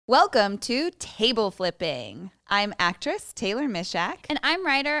Welcome to Table Flipping. I'm actress Taylor Mishak. And I'm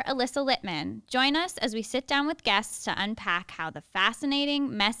writer Alyssa Littman. Join us as we sit down with guests to unpack how the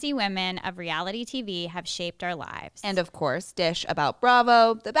fascinating, messy women of reality TV have shaped our lives. And of course, dish about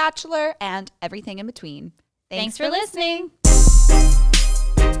Bravo, The Bachelor, and everything in between. Thanks for listening.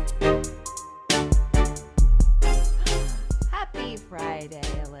 Happy Friday,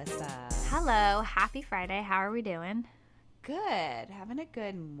 Alyssa. Hello, happy Friday. How are we doing? Good. Having a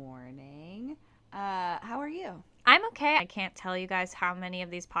good morning. How are you? I'm okay. I can't tell you guys how many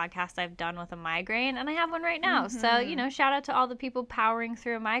of these podcasts I've done with a migraine, and I have one right now. So, shout out to all the people powering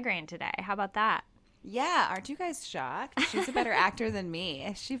through a migraine today. How about that? Yeah, aren't you guys shocked? She's a better actor than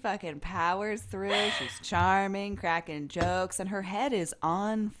me. She fucking powers through. She's charming, cracking jokes, and her head is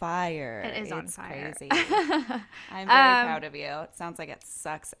on fire. It is on fire. Crazy. I'm very proud of you. It sounds like it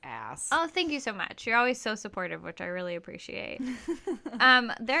sucks ass. Oh, thank you so much. You're always so supportive, which I really appreciate.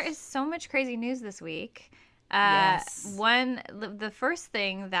 There is so much crazy news this week. Yes. The first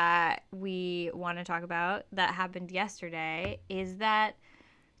thing that we want to talk about that happened yesterday is that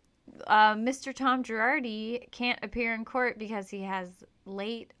Mr. Tom Girardi can't appear in court because he has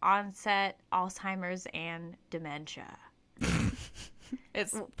late onset Alzheimer's and dementia.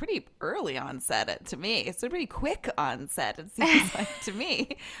 It's pretty early onset to me. It's a pretty quick onset, it seems like to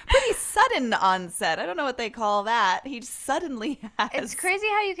me. Pretty sudden onset. I don't know what they call that. He suddenly has. It's crazy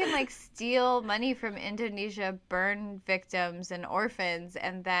how you can steal money from Indonesia, burn victims and orphans,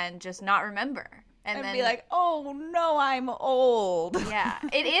 and then just not remember. And then be like, oh no, I'm old. Yeah.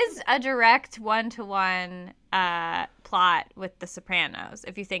 It is a direct one-to-one plot with The Sopranos,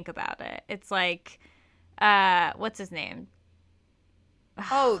 if you think about it. It's like, what's his name?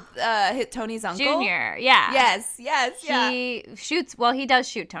 Oh, Tony's uncle? Junior, yeah. Yes, yeah. He does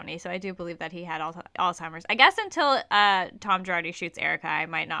shoot Tony, so I do believe that he had Alzheimer's. I guess until Tom Girardi shoots Erica, I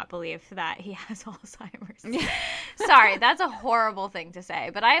might not believe that he has Alzheimer's. Sorry, that's a horrible thing to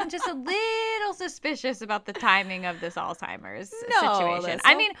say, but I am just a little suspicious about the timing of this Alzheimer's situation. Alyssa,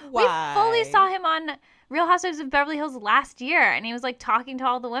 I mean, why? we fully saw him on Real Housewives of Beverly Hills last year, and he was talking to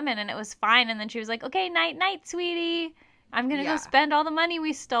all the women, and it was fine, and then she was like, okay, night, sweetie. I'm going to go spend all the money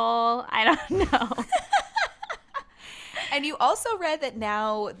we stole. I don't know. And you also read that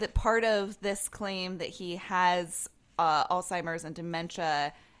now that part of this claim that he has Alzheimer's and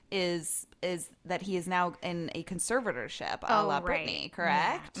dementia is that he is now in a conservatorship a la Britney,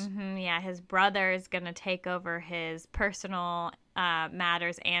 correct? Yeah. Yeah, his brother is going to take over his personal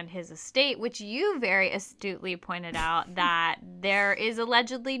matters and his estate, which you very astutely pointed out that there is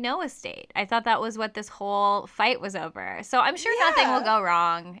allegedly no estate. I thought that was what this whole fight was over. So I'm sure nothing will go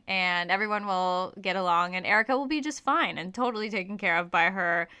wrong and everyone will get along and Erica will be just fine and totally taken care of by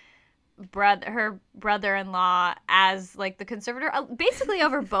her brother-in-law as the conservator, basically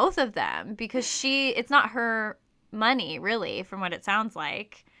over both of them, because it's not her money really, from what it sounds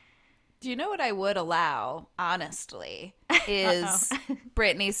like. Do you know what I would allow, honestly, is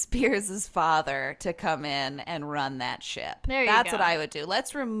Britney Spears' father to come in and run that ship. That's what I would do.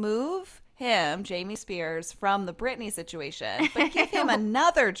 Let's remove him, Jamie Spears, from the Britney situation, but give him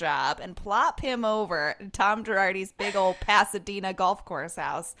another job and plop him over Tom Girardi's big old Pasadena golf course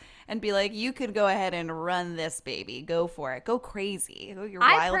house and be like, you could go ahead and run this baby. Go for it. Go crazy. Go your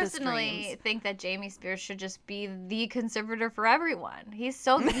wildest dreams. I personally think that Jamie Spears should just be the conservator for everyone. He's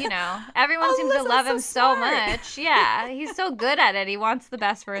so, everyone seems to love him so much. Yeah, he's so good at it. He wants the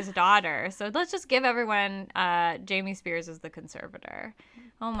best for his daughter. So let's just give everyone Jamie Spears as the conservator.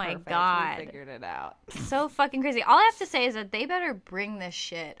 Oh my God. We figured it out. So fucking crazy. All I have to say is that they better bring this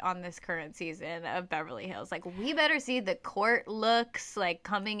shit on this current season of Beverly Hills. We better see the court looks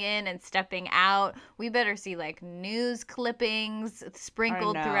coming in and stepping out. We better see news clippings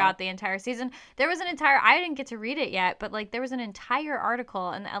sprinkled throughout the entire season. There was I didn't get to read it yet, but there was an entire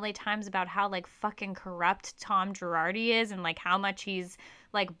article in the LA Times about how fucking corrupt Tom Girardi is and how much he's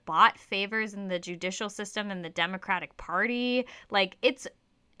bought favors in the judicial system and the Democratic Party.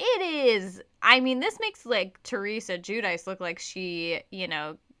 It is. I mean, this makes Teresa Giudice look like she,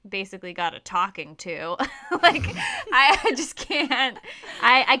 basically got a talking to. I just can't.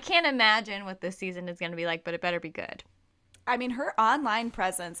 I can't imagine what this season is going to be like, but it better be good. I mean, her online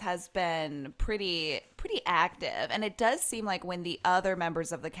presence has been pretty active, and it does seem like when the other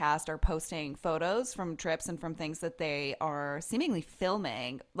members of the cast are posting photos from trips and from things that they are seemingly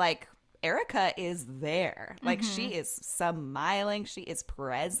filming, Erica is there. She is smiling. She is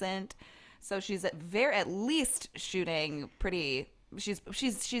present. So she's at least shooting pretty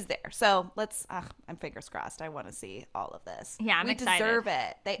she's there. So let's. I'm fingers crossed. I want to see all of this. Yeah, I'm excited. We deserve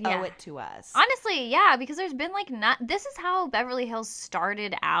it. They owe it to us. Honestly, yeah, because there's been like this is how Beverly Hills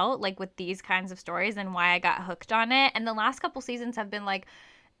started out, like with these kinds of stories, and why I got hooked on it. And the last couple seasons have been like,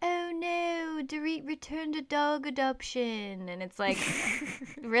 oh no, Dorit returned a dog adoption, and it's like,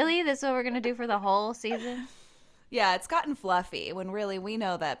 really, this is what we're gonna do for the whole season? Yeah, it's gotten fluffy when really we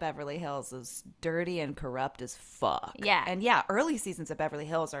know that Beverly Hills is dirty and corrupt as fuck. Yeah. And yeah, early seasons of Beverly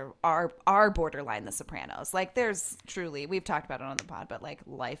Hills are borderline The Sopranos. Like there's truly, we've talked about it on the pod, but like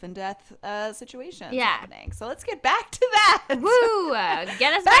life and death situations happening. So let's get back to that. Woo!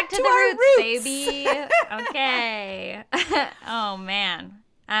 Get us back to the roots, baby. Okay. Oh, man.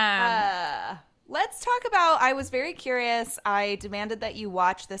 Let's talk about, I was very curious. I demanded that you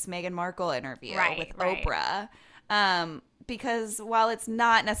watch this Meghan Markle interview with Oprah. Because while it's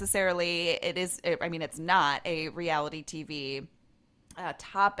not necessarily, it's not a reality TV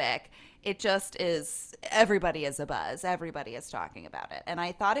topic. It just is, everybody is abuzz. Everybody is talking about it. And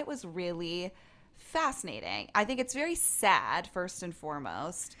I thought it was really fascinating. I think it's very sad, first and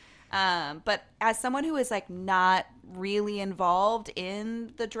foremost. But as someone who is like not really involved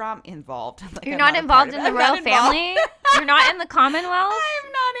in the drama, like you're not involved in the royal family? You're not in the Commonwealth?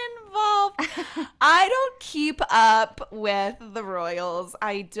 I'm not involved. I don't keep up with the royals.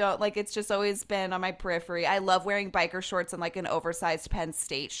 I don't, like, it's just always been on my periphery. I love wearing biker shorts and like an oversized Penn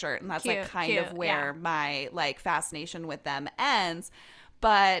State shirt. And that's like kind of where my like fascination with them ends.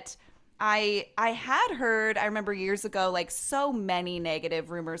 But I had heard, I remember years ago, like so many negative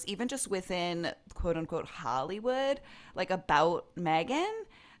rumors, even just within quote unquote Hollywood, like about Meghan.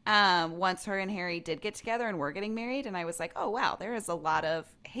 Once her and Harry did get together and were getting married, and I was like, oh wow, there is a lot of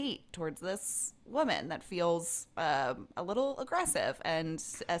hate towards this woman that feels a little aggressive and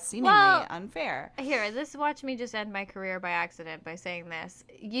seemingly unfair. Here, watch me just end my career by accident by saying this.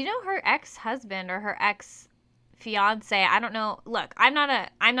 You know, her ex-husband or her ex-fiance, I don't know. Look, I'm not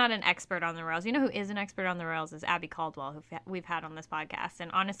an expert on the royals. You know who is an expert on the royals is Abby Caldwell, who we've had on this podcast.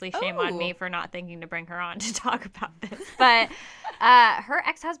 And honestly, shame on me for not thinking to bring her on to talk about this. But her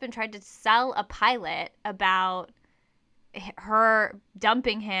ex-husband tried to sell a pilot about her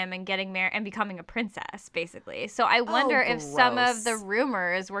dumping him and getting married and becoming a princess, basically. So I wonder if some of the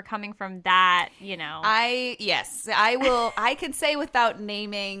rumors were coming from that, you know. I can say without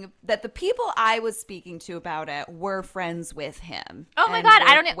naming that the people I was speaking to about it were friends with him. Oh my God.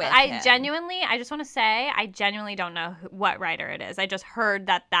 I just want to say, I genuinely don't know what writer it is. I just heard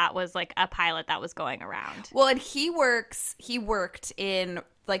that was like a pilot that was going around. Well, and he worked in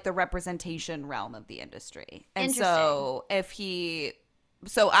like the representation realm of the industry. And so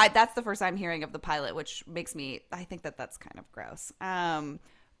that's the first I'm hearing of the pilot, which makes me, I think that's kind of gross.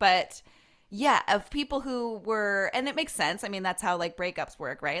 But yeah, of people who were, and it makes sense. I mean, that's how like breakups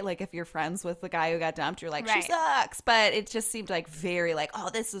work, right? Like if you're friends with the guy who got dumped, you're like, she sucks. But it just seemed like very like,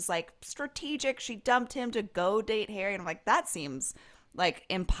 oh, this is like strategic. She dumped him to go date Harry. And I'm like, that seems like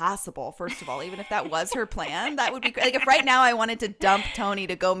impossible. First of all, even if that was her plan, that would be like if right now I wanted to dump Tony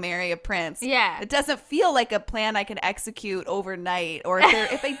to go marry a prince. Yeah, it doesn't feel like a plan I can execute overnight. Or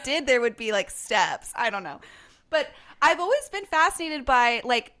if I did, there would be like steps. I don't know, but I've always been fascinated by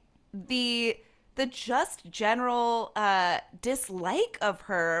like the just general dislike of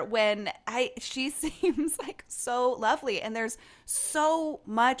her when she seems like so lovely, and there's so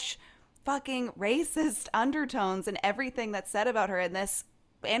much fucking racist undertones and everything that's said about her, and this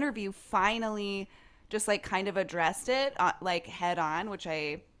interview finally just like kind of addressed it like head on, which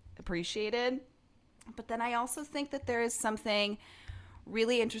I appreciated. But then I also think that there is something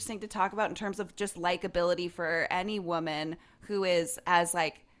really interesting to talk about in terms of just likability for any woman who is as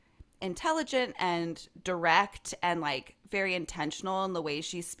like intelligent and direct and like very intentional in the way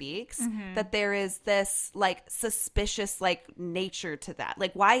she speaks, that there is this like suspicious like nature to that.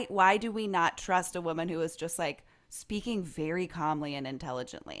 Like why do we not trust a woman who is just like speaking very calmly and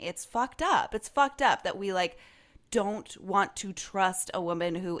intelligently? It's fucked up. It's fucked up that we like don't want to trust a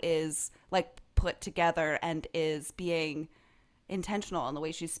woman who is like put together and is being intentional in the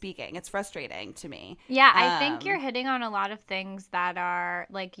way she's speaking. It's frustrating to me. Yeah, I think you're hitting on a lot of things that are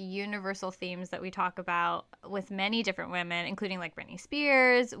like universal themes that we talk about with many different women, including like Britney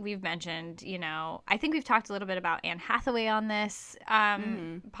Spears. We've mentioned, you know, I think we've talked a little bit about Anne Hathaway on this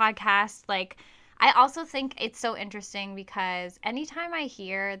podcast. Like, I also think it's so interesting because anytime I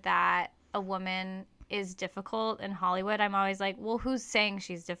hear that a woman is difficult in Hollywood, I'm always like, well, who's saying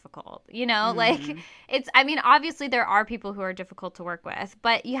she's difficult? You know, like I mean, obviously there are people who are difficult to work with,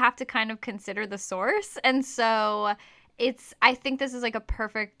 but you have to kind of consider the source. And so I think this is like a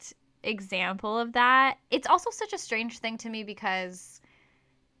perfect example of that. It's also such a strange thing to me because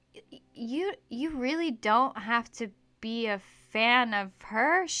you really don't have to be a fan of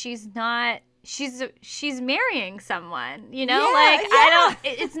her. She's marrying someone, you know?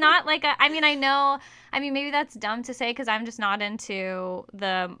 It's not like I mean, maybe that's dumb to say because I'm just not into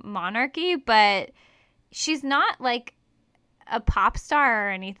the monarchy, but she's not like a pop star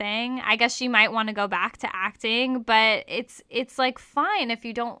or anything. I guess she might want to go back to acting, but it's like fine if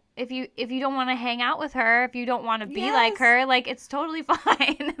you don't want to hang out with her, if you don't want to be like her, like it's totally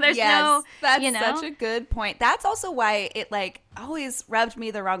fine. There's that's such a good point. That's also why it like always rubbed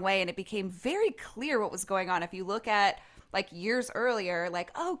me the wrong way, and it became very clear what was going on. If you look at like years earlier,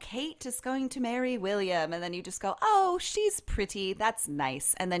 like, oh, Kate is going to marry William. And then you just go, oh, she's pretty. That's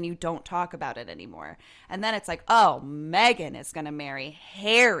nice. And then you don't talk about it anymore. And then it's like, oh, Meghan is going to marry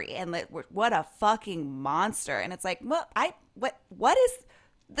Harry. And what a fucking monster. And it's like, well, what is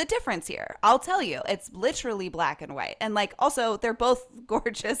the difference here? I'll tell you. It's literally black and white. And like, also, they're both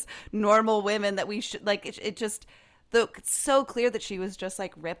gorgeous, normal women that we should, like, it just... Though it's so clear that she was just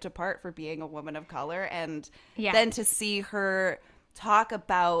like ripped apart for being a woman of color. And then to see her talk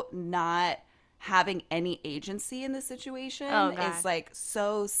about not having any agency in the situation is like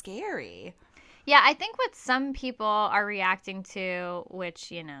so scary. Yeah, I think what some people are reacting to,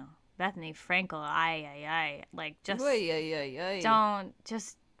 which, you know, Bethany Frankel, like just don't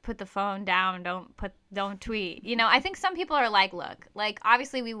just put the phone down, don't tweet. You know, I think some people are like, look, like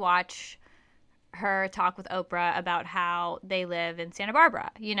obviously we watch her talk with Oprah about how they live in Santa Barbara,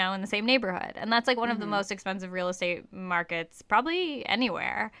 you know, in the same neighborhood. And that's like one of the most expensive real estate markets probably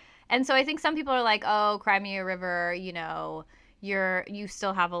anywhere. And so I think some people are like, oh, cry me a river, you know, you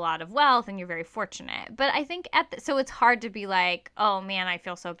still have a lot of wealth and you're very fortunate. But I think so it's hard to be like, oh man, I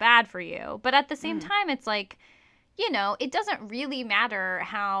feel so bad for you. But at the same time, it's like, you know, it doesn't really matter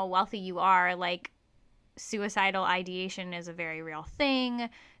how wealthy you are. Like suicidal ideation is a very real thing.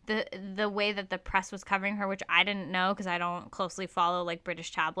 The way that the press was covering her, which I didn't know because I don't closely follow like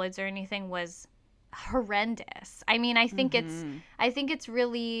British tabloids or anything, was horrendous. I mean, I think it's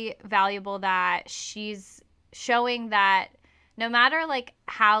really valuable that she's showing that no matter like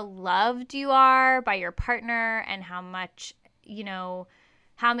how loved you are by your partner and how much, you know,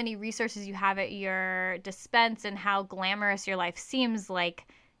 how many resources you have at your dispense and how glamorous your life seems, like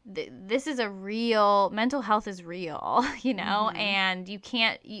this is a real, mental health is real, you know, and you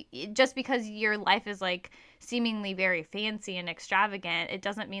can't, just because your life is like seemingly very fancy and extravagant, it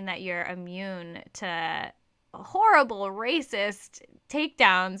doesn't mean that you're immune to horrible racist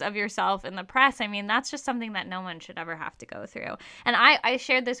takedowns of yourself in the press. I mean, that's just something that no one should ever have to go through. And I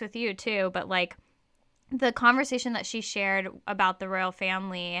shared this with you too, but like the conversation that she shared about the royal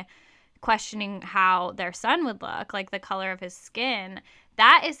family questioning how their son would look, like the color of his skin,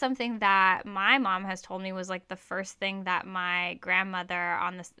 that is something that my mom has told me was like the first thing that my grandmother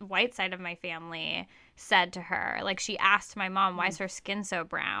on the white side of my family said to her. Like she asked my mom, why is her skin so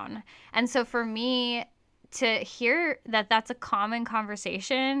brown? And so for me to hear that that's a common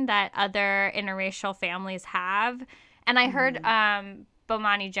conversation that other interracial families have, and I heard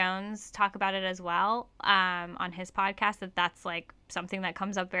Bomani Jones talk about it as well on his podcast, that's like something that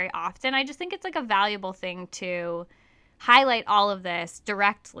comes up very often. I just think it's like a valuable thing to highlight all of this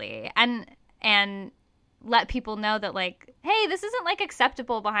directly and let people know that like, hey, this isn't like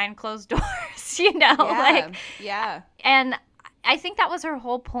acceptable behind closed doors, you know? And I think that was her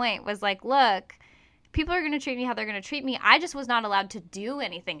whole point, was like, look, people are going to treat me how they're going to treat me. I just was not allowed to do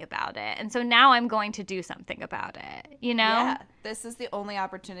anything about it. And so now I'm going to do something about it, you know? Yeah. This is the only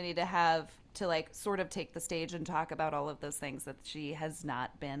opportunity to have to like sort of take the stage and talk about all of those things that she has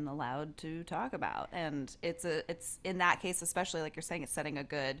not been allowed to talk about. And it's in that case, especially like you're saying, it's setting a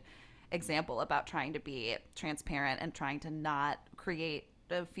good example about trying to be transparent and trying to not create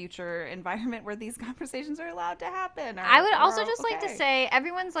a future environment where these conversations are allowed to happen. I would also just like to say,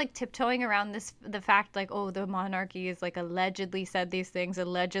 everyone's like tiptoeing around the fact like, oh, the monarchy is like allegedly said these things,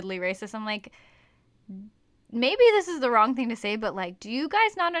 allegedly racist. I'm like, maybe this is the wrong thing to say, but like, do you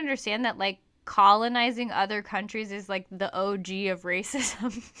guys not understand that like colonizing other countries is like the OG of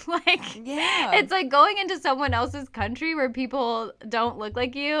racism? Like, yeah, it's like going into someone else's country where people don't look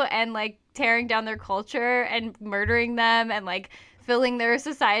like you and like tearing down their culture and murdering them and like filling their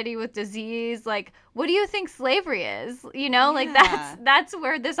society with disease. Like, what do you think slavery is? You know, like that's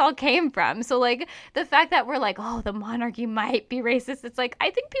where this all came from. So like the fact that we're like, oh, the monarchy might be racist, it's like,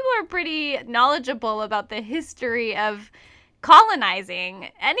 I think people are pretty knowledgeable about the history of colonizing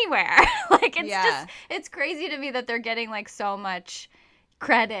anywhere. Like it's just, it's crazy to me that they're getting like so much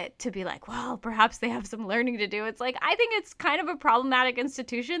credit to be like, well, perhaps they have some learning to do. It's like, I think it's kind of a problematic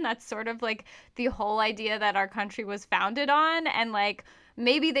institution. That's sort of like the whole idea that our country was founded on. And like,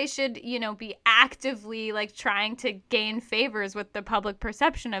 maybe they should, you know, be actively like trying to gain favors with the public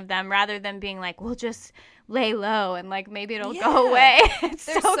perception of them rather than being like, we'll just lay low and like maybe it'll go away. It's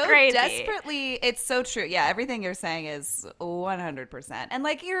so crazy. Desperately, it's so true. Yeah, everything you're saying is 100%. And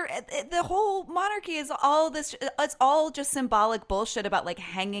like the whole monarchy is all this. It's all just symbolic bullshit about like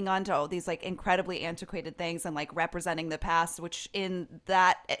hanging on to all these like incredibly antiquated things and like representing the past, which in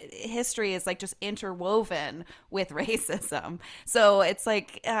that history is like just interwoven with racism. So it's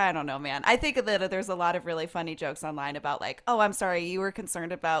like, I don't know, man. I think that there's a lot of really funny jokes online about like, oh, I'm sorry, you were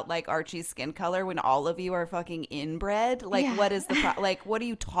concerned about like Archie's skin color when all of you are fucking inbred. Like, what is the like, what are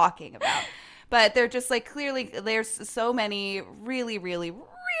you talking about? But they're just like, clearly there's so many really, really,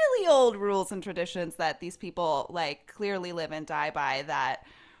 really old rules and traditions that these people like clearly live and die by that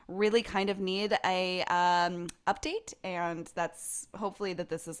really kind of need a update. And that's hopefully that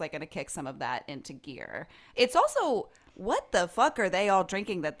this is like going to kick some of that into gear. It's also, what the fuck are they all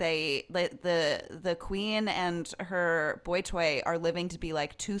drinking that they the queen and her boy toy are living to be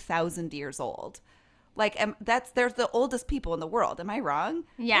like 2,000 years old? Like, they're the oldest people in the world. Am I wrong?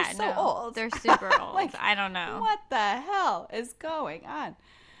 Yeah, they're so old. They're super old. like, I don't know. What the hell is going on?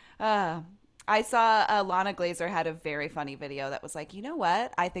 I saw Lana Glazer had a very funny video that was like, you know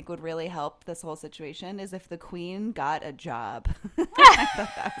what I think would really help this whole situation is if the queen got a job. I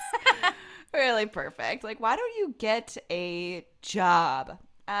thought that was really perfect. Like, why don't you get a job?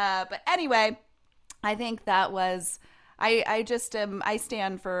 But anyway, I think that was... I just I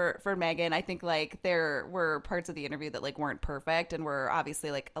stand for Meghan. I think like there were parts of the interview that like weren't perfect and were obviously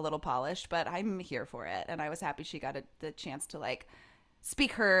like a little polished, but I'm here for it, and I was happy she got the chance to like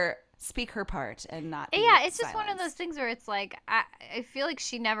speak her part and not it's just silenced. one of those things where it's like I feel like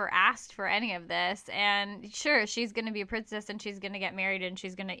she never asked for any of this, and sure, she's gonna be a princess and she's gonna get married and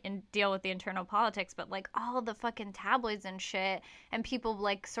she's gonna deal with the internal politics, but like all the fucking tabloids and shit and people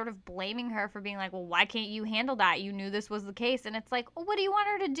like sort of blaming her for being like, well, why can't you handle that, you knew this was the case? And it's like, well, what do you want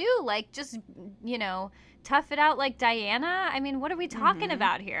her to do? Like, just, you know, tough it out like Diana? I mean, what are we talking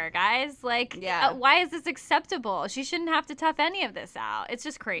about here, guys? Like, why is this acceptable? She shouldn't have to tough any of this out. It's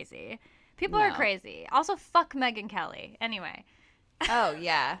just crazy. People are crazy. Also, fuck Megyn Kelly. Anyway. Oh,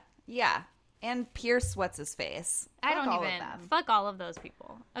 yeah. Yeah. And Pierce, what's his face? I don't even. Fuck all of those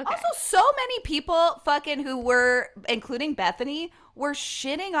people. Okay. Also, so many people fucking who were, including Bethany, were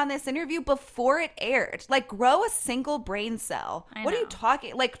shitting on this interview before it aired. Like, grow a single brain cell. What are you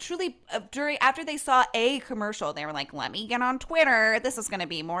talking? Like, truly, after they saw a commercial, they were like, let me get on Twitter. This is going to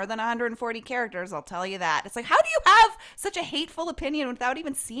be more than 140 characters. I'll tell you that. It's like, how do you have such a hateful opinion without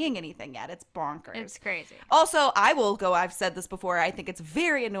even seeing anything yet? It's bonkers. It's crazy. Also, I've said this before, I think it's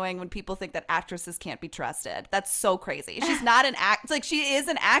very annoying when people think that actresses can't be trusted. That's so crazy. She's not an like, she is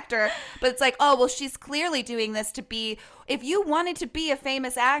an actor, but it's like, oh, well, she's clearly doing this to be, if you wanted to be a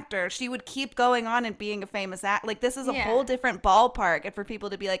famous actor, she would keep going on and being a famous actor. Like, this is a whole different ballpark. And for people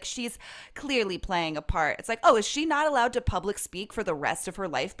to be like, she's clearly playing a part. It's like, oh, is she not allowed to public speak for the rest of her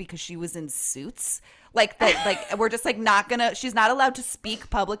life because she was in Suits? Like, that, like, we're just like she's not allowed to speak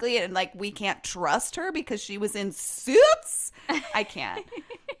publicly, and like, we can't trust her because she was in Suits? I can't.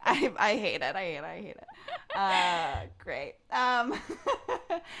 I hate it. I hate it. Great.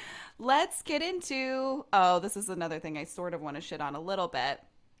 Let's get into, this is another thing I sort of want to shit on a little bit.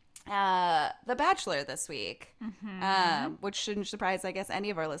 The Bachelor this week, which shouldn't surprise, I guess,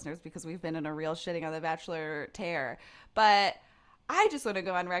 any of our listeners because we've been in a real shitting on The Bachelor tear. But I just want to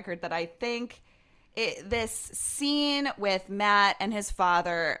go on record that I think this scene with Matt and his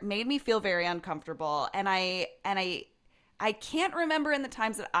father made me feel very uncomfortable. And I can't remember in the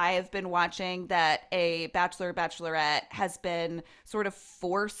times that I have been watching that a bachelor or bachelorette has been sort of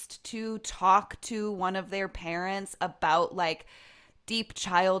forced to talk to one of their parents about like deep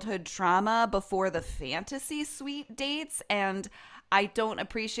childhood trauma before the fantasy suite dates. And I don't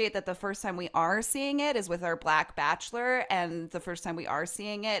appreciate that the first time we are seeing it is with our black bachelor, and the first time we are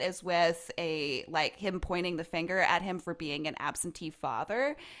seeing it is with him pointing the finger at him for being an absentee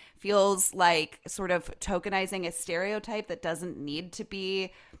father. Feels like sort of tokenizing a stereotype that doesn't need to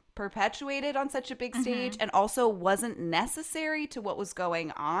be perpetuated on such a big stage, and also wasn't necessary to what was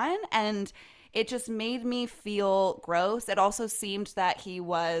going on. And it just made me feel gross. It also seemed that he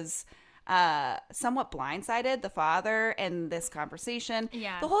was somewhat blindsided, the father, in this conversation.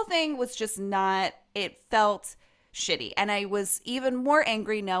 Yeah. The whole thing was just not, it felt shitty. And I was even more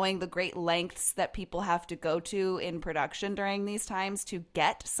angry knowing the great lengths that people have to go to in production during these times to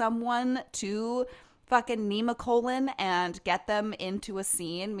get someone to fucking Nemacolin and get them into a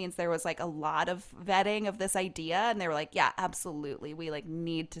scene means there was like a lot of vetting of this idea, and they were like, yeah, absolutely, we like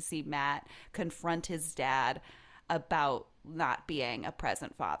need to see Matt confront his dad about not being a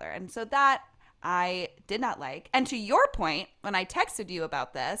present father. And so that I did not like. And to your point, when I texted you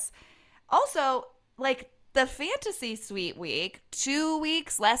about this, also, like, the fantasy suite week, 2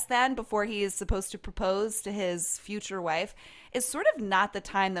 weeks less than before he is supposed to propose to his future wife, is sort of not the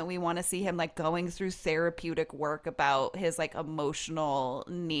time that we want to see him like going through therapeutic work about his like emotional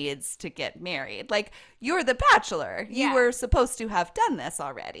needs to get married. Like, you're the Bachelor. Yeah. You were supposed to have done this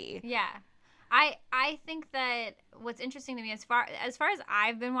already. Yeah. I think that what's interesting to me, as far as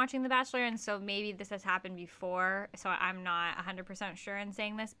I've been watching The Bachelor, and so maybe this has happened before, so I'm not 100% sure in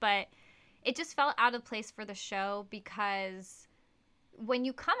saying this, but it just felt out of place for the show, because when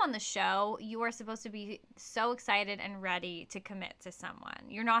you come on the show, you are supposed to be so excited and ready to commit to someone.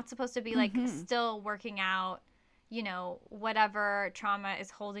 You're not supposed to be like still working out, you know, whatever trauma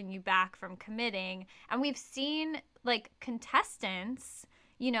is holding you back from committing. And we've seen like contestants,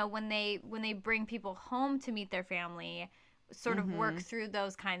 you know, when they bring people home to meet their family, sort of work through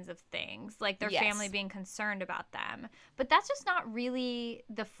those kinds of things, like their family being concerned about them. But that's just not really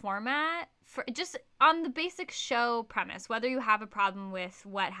the format for just on the basic show premise, whether you have a problem with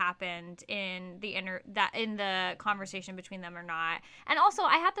what happened in the conversation between them or not. And also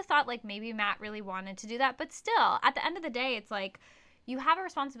I had the thought like maybe Matt really wanted to do that, but still at the end of the day, it's like you have a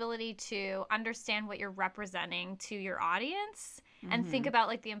responsibility to understand what you're representing to your audience and think about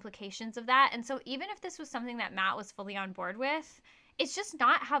like the implications of that. And so even if this was something that Matt was fully on board with, it's just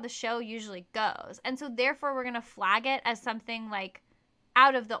not how the show usually goes. And so therefore we're going to flag it as something like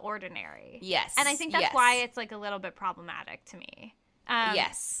out of the ordinary. Yes. And I think that's why it's like a little bit problematic to me.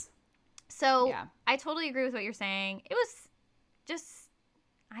 Yes. So I totally agree with what you're saying. It was just,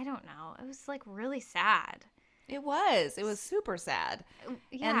 I don't know. It was like really sad. It was super sad.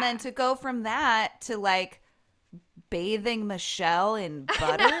 Yeah. And then to go from that to like bathing Michelle in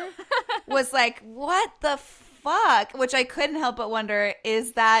butter was like, what the fuck? Which I couldn't help but wonder,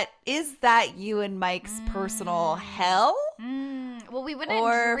 is that you and Mike's personal hell? Well, we wouldn't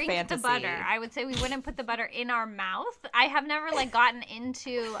drink fantasy. The butter. I would say we wouldn't put the butter in our mouth. I have never like gotten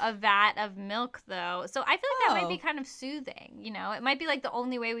into a vat of milk though. So I feel like that might be kind of soothing, you know? It might be like the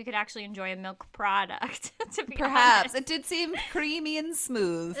only way we could actually enjoy a milk product, to be Perhaps. honest. It did seem creamy and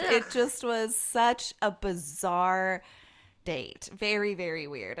smooth. It just was such a bizarre date. Very, very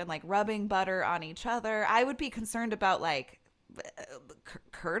weird. And like rubbing butter on each other. I would be concerned about like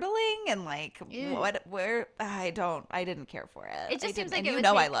curdling and like I didn't care for it. It just seems like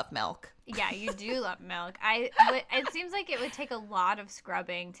I love milk. Yeah, you do love milk. It seems like it would take a lot of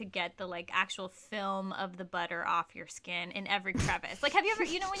scrubbing to get the like actual film of the butter off your skin in every crevice. Like, have you ever,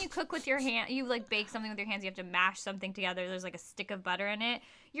 you know, when you cook with your hand, you like bake something with your hands, you have to mash something together. There's like a stick of butter in it.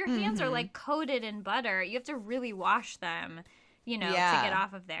 Your hands are like coated in butter. You have to really wash them, you know, to get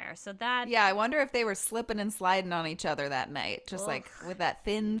off of there. So that... Yeah, I wonder if they were slipping and sliding on each other that night. Just like with that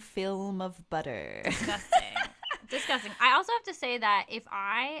thin film of butter. Disgusting. I also have to say that if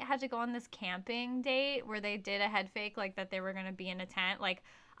I had to go on this camping date where they did a head fake, like that they were going to be in a tent, like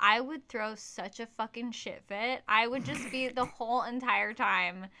I would throw such a fucking shit fit. I would just be the whole entire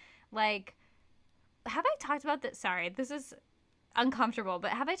time. Like, have I talked about this? Sorry, this is uncomfortable,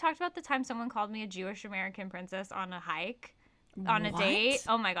 but have I talked about the time someone called me a Jewish American princess on a hike? On a date?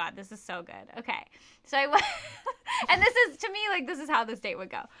 Oh my God, this is so good. Okay. So I went, and this is, to me, like, this is how this date would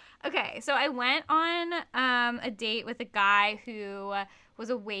go. Okay. So I went on a date with a guy who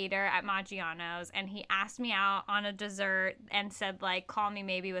was a waiter at Maggiano's, and he asked me out on a dessert and said, like, call me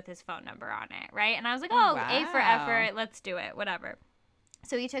maybe with his phone number on it, right? And I was like, oh, wow. A for effort. Let's do it. Whatever.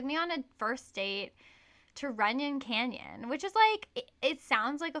 So he took me on a first date to Runyon Canyon, which is like, it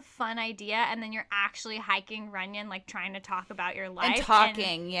sounds like a fun idea, and then you're actually hiking Runyon, like trying to talk about your life. And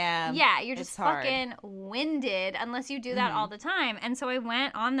talking, Yeah, you're just fucking winded unless you do that all the time. And so I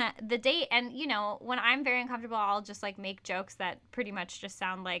went on the date, and, you know, when I'm very uncomfortable, I'll just, like, make jokes that pretty much just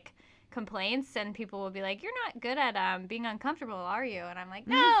sound like complaints, and people will be like, you're not good at being uncomfortable, are you? And I'm like,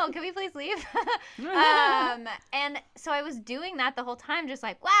 no, can we please leave? And so I was doing that the whole time, just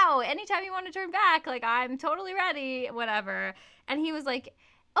like, wow, anytime you want to turn back, like, I'm totally ready, whatever. And he was like,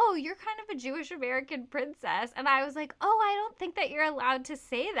 oh, you're kind of a Jewish American princess. And I was like, oh, I don't think that you're allowed to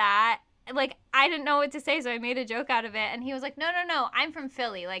say that. like, I didn't know what to say, so I made a joke out of it. And he was like, no, I'm from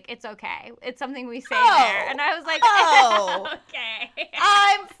Philly. Like, it's okay. It's something we say there. And I was like, okay.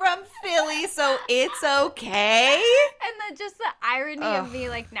 I'm from Philly, so it's okay. And then just the irony of me,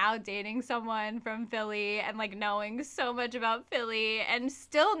 like, now dating someone from Philly and, like, knowing so much about Philly and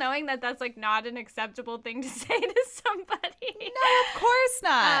still knowing that that's, like, not an acceptable thing to say to somebody. No, of course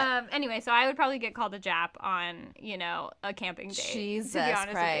not. Anyway, so I would probably get called a Jap on, you know, a camping date. Jesus to be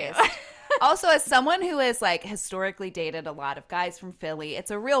honest Christ. With you. Also, as someone who has like historically dated a lot of guys from Philly,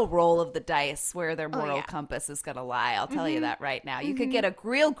 it's a real roll of the dice where their moral compass is going to lie. I'll tell you that right now. You could get a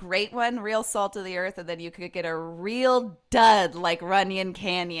real great one, real salt of the earth, and then you could get a real dud like Runyon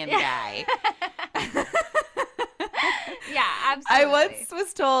Canyon guy. Yeah, absolutely. I once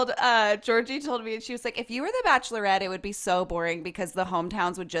was told, Georgie told me, and she was like, if you were the Bachelorette, it would be so boring because the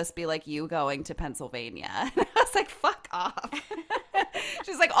hometowns would just be like you going to Pennsylvania. And I was like, fuck off.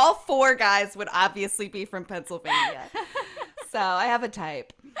 She's like, all 4 guys would obviously be from Pennsylvania. So I have a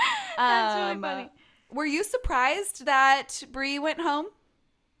type. That's really funny. Were you surprised that Brie went home?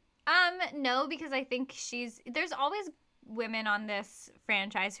 No, because I think there's always women on this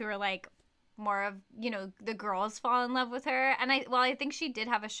franchise who are like, more of, you know, the girls fall in love with her. And I think she did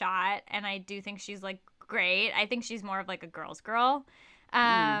have a shot, and I do think she's like great. I think she's more of like a girl's girl.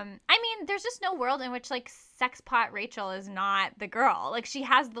 I mean, there's just no world in which like sex pot Rachel is not the girl. Like, she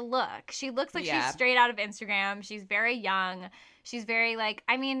has the look. She looks like she's straight out of Instagram. She's very young. She's very like,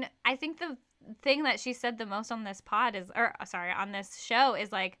 I mean, I think the thing that she said the most on this on this show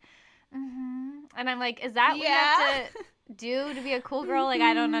is like, and I'm like, is that what you have to do to be a cool girl? Like,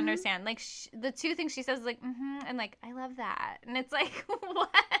 I don't understand. Like, the 2 things she says is like, and like, I love that. And it's like,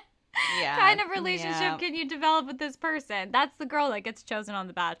 what kind of relationship can you develop with this person? That's the girl that gets chosen on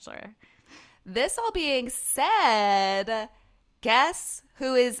The Bachelor. This all being said, guess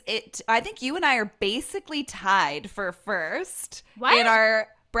who is it? I think you and I are basically tied for first in our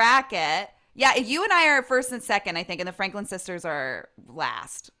bracket. Yeah, you and I are first and second, I think, and the Franklin sisters are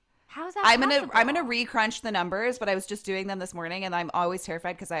last. How is that possible? I'm gonna recrunch the numbers, but I was just doing them this morning, and I'm always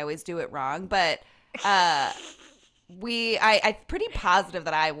terrified because I always do it wrong. But I'm pretty positive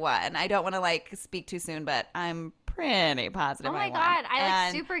that I won. I don't want to like speak too soon, but I'm pretty positive. Oh my God, I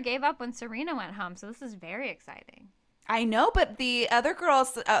like super gave up when Serena went home, so this is very exciting. I know, but the other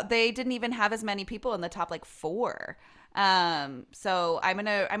girls, they didn't even have as many people in the top like 4. So I'm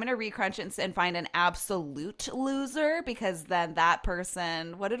gonna recrunch it and find an absolute loser, because then that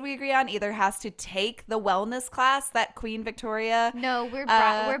person, what did we agree on? Either has to take the wellness class that Queen Victoria. No, we're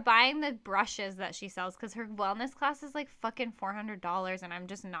buying the brushes that she sells, because her wellness class is like fucking $400, and I'm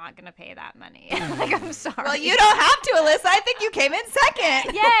just not gonna pay that money. Like, I'm sorry. Well, you don't have to, Alyssa. I think you came in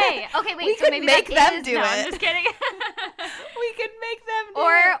second. Yay. Okay, wait. We so could maybe make them do it. I'm just kidding. We could make them do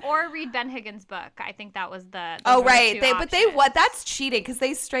it. Or read Ben Higgins' book. I think that was the right. That's cheating, because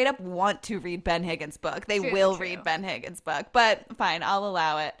they straight up want to read Ben Higgins' book. They will read Ben Higgins' book, but fine, I'll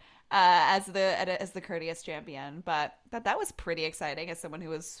allow it as the courteous champion. But that was pretty exciting as someone who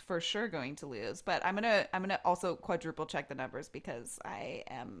was for sure going to lose. But I'm gonna also quadruple check the numbers because I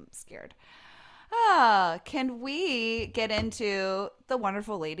am scared. Can we get into the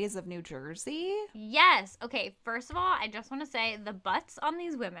wonderful ladies of New Jersey? Yes. Okay. First of all, I just want to say the butts on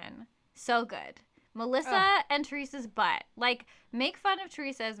these women, so good. Melissa and Teresa's butt. Like, make fun of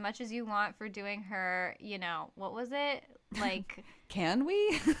Teresa as much as you want for doing her, you know, what was it? Like, can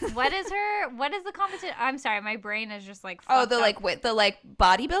we? what is the competition? I'm sorry, my brain is just like the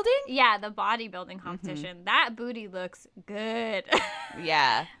bodybuilding? Yeah, the bodybuilding competition. Mm-hmm. That booty looks good.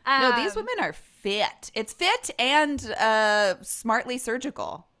 Yeah. No, these women are fit. It's fit and smartly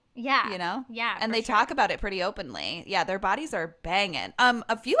surgical. Yeah. You know? Yeah. And they talk about it pretty openly. Yeah, their bodies are banging.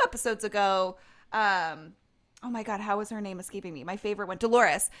 A few episodes ago, oh my God, how was her name escaping me? My favorite one,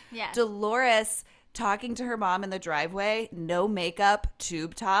 Dolores. Yeah. Dolores talking to her mom in the driveway, no makeup,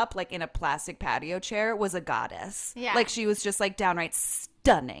 tube top, like in a plastic patio chair, was a goddess. Yeah. Like, she was just like downright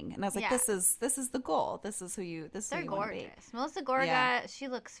stunning. And I was like, this is the goal. This is who you They're gorgeous. Melissa Gorga, she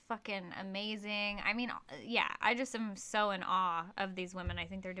looks fucking amazing. I mean, yeah, I just am so in awe of these women. I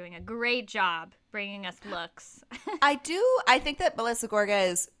think they're doing a great job bringing us looks. I think that Melissa Gorga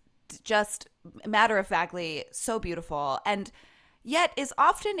is just matter-of-factly so beautiful, and yet is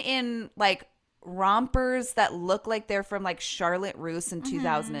often in like rompers that look like they're from like Charlotte Russe in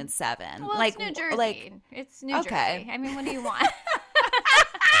 2007. Well, like, it's New Jersey. Like, it's New Jersey. I mean, what do you want?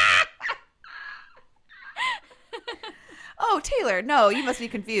 Oh, Taylor, no, you must be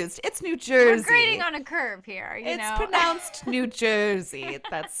confused. It's New Jersey. We're grading on a curve here, you know? It's pronounced New Jersey.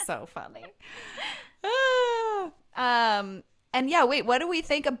 That's so funny. And yeah, wait, what do we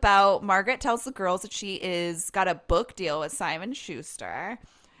think about Margaret tells the girls that she is got a book deal with Simon Schuster,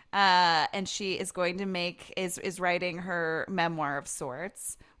 and she is going to is writing her memoir of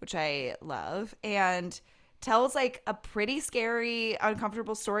sorts, which I love, and tells like a pretty scary,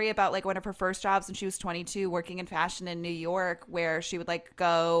 uncomfortable story about like one of her first jobs when she was 22, working in fashion in New York, where she would like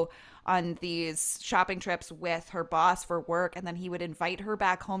go on these shopping trips with her boss for work, and then he would invite her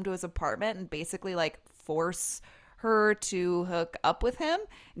back home to his apartment and basically like force her to hook up with him.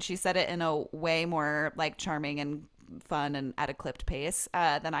 And she said it in a way more like charming and fun and at a clipped pace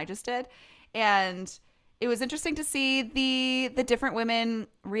than I just did. And it was interesting to see the different women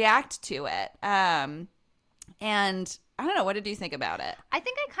react to it. And I don't know, what did you think about it? I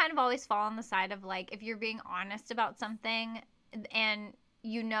think I kind of always fall on the side of like, if you're being honest about something and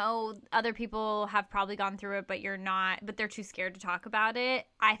you know other people have probably gone through it, but they're too scared to talk about it.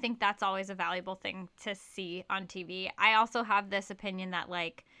 I think that's always a valuable thing to see on TV. I also have this opinion that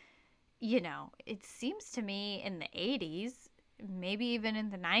like, you know, it seems to me in the 80s, maybe even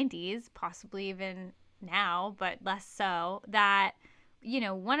in the 90s, possibly even now, but less so, that, you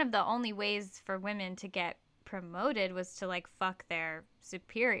know, one of the only ways for women to get promoted was to like fuck their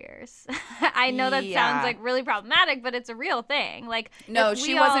superiors. I know that sounds like really problematic, but it's a real thing. Like, no,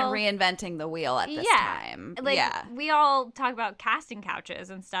 she wasn't reinventing the wheel at this time. Like, we all talk about casting couches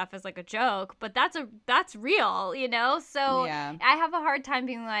and stuff as like a joke, but that's real, you know? So I have a hard time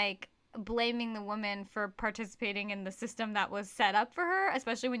being like blaming the woman for participating in the system that was set up for her,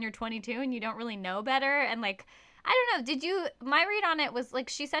 especially when you're 22 and you don't really know better. And like, I don't know, my read on it was like,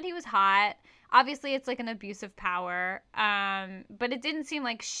 she said he was hot. Obviously, it's like an abuse of power, but it didn't seem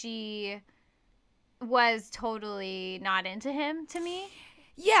like she was totally not into him to me.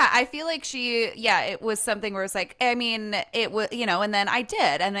 Yeah, I feel like it was something where it's like, I mean, it was, you know, and then I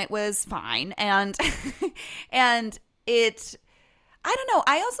did, and it was fine. And, and it, I don't know.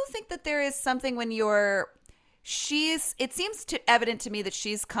 I also think that there is something when it seems evident to me that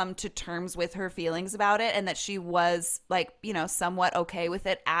she's come to terms with her feelings about it, and that she was like, you know, somewhat okay with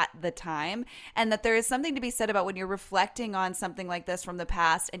it at the time. And that there is something to be said about when you're reflecting on something like this from the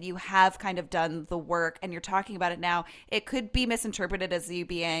past and you have kind of done the work and you're talking about it now, it could be misinterpreted as you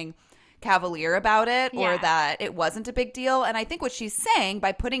being cavalier about it or that it wasn't a big deal. And I think what she's saying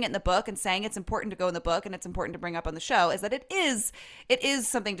by putting it in the book and saying it's important to go in the book and it's important to bring up on the show is that it is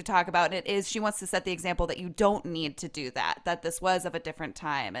something to talk about. And she wants to set the example that you don't need to do that this was of a different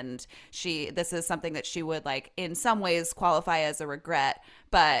time. And this is something that she would like in some ways qualify as a regret,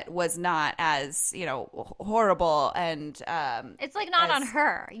 but was not as, you know, horrible. And it's like not on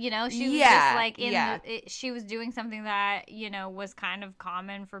her, you know, she was just like she was doing something that, you know, was kind of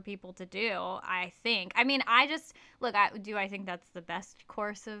common for people to do, I think. I mean, I think that's the best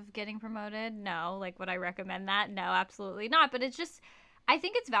course of getting promoted? No. Like, would I recommend that? No, absolutely not. But it's just, I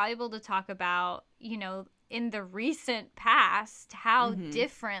think it's valuable to talk about, you know, in the recent past, how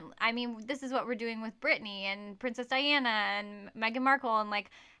different, I mean, this is what we're doing with Britney and Princess Diana and Meghan Markle, and like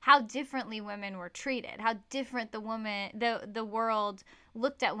how differently women were treated, how different the world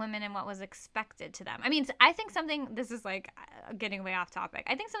looked at women and what was expected to them. I mean, I think this is like getting way off topic.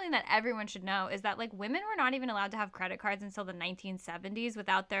 I think something that everyone should know is that like women were not even allowed to have credit cards until the 1970s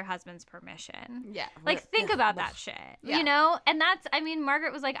without their husband's permission. Yeah. Like, think about that shit, you know? And that's, I mean,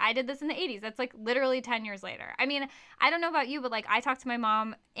 Margaret was like, I did this in the 80s. That's like literally 10 years later. I mean, I don't know about you, but like I talked to my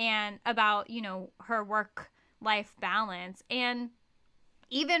mom and about, you know, her work-life balance. And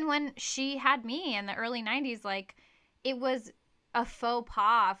even when she had me in the early 90s, like it was a faux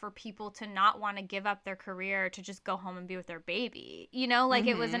pas for people to not want to give up their career to just go home and be with their baby. You know, like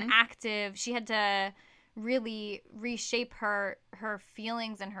it was an active, she had to really reshape her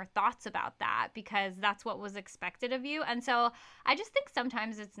feelings and her thoughts about that because that's what was expected of you. And so I just think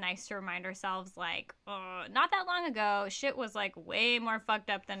sometimes it's nice to remind ourselves like, oh, not that long ago, shit was like way more fucked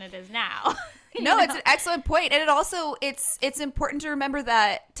up than it is now. No, it's an excellent point. And it also, it's important to remember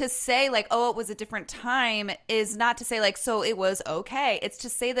that to say like, oh, it was a different time is not to say like, so it was okay. It's to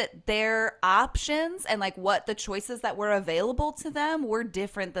say that their options and like what the choices that were available to them were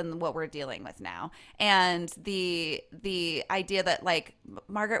different than what we're dealing with now. And the idea that like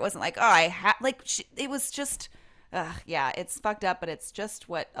Margaret wasn't like, oh, it was just, it's fucked up, but it's just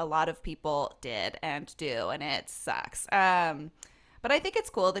what a lot of people did and do, and it sucks. But I think it's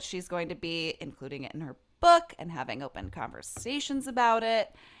cool that she's going to be including it in her book and having open conversations about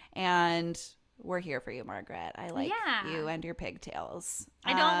it. And we're here for you, Margaret. I like you and your pigtails.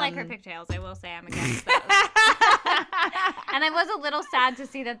 I don't like her pigtails. I will say I'm against those. And I was a little sad to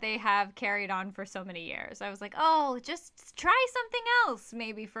see that they have carried on for so many years. I was like, oh, just try something else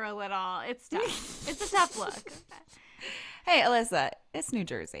maybe for a little. It's tough. It's a tough look. Hey, Alyssa, it's New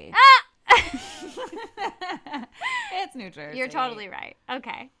Jersey. It's New Jersey. You're totally right.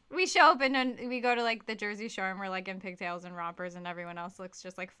 Okay. We show up and we go to like the Jersey Shore and we're like in pigtails and rompers and everyone else looks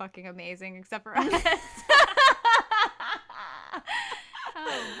just like fucking amazing except for us.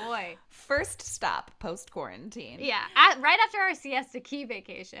 Oh boy. First stop post quarantine. Yeah. Right after our Siesta Key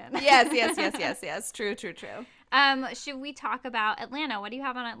vacation. Yes. True. Should we talk about Atlanta? What do you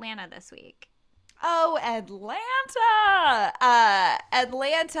have on Atlanta this week? Oh, Atlanta.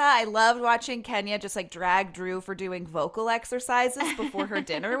 Atlanta. I loved watching Kenya just like drag Drew for doing vocal exercises before her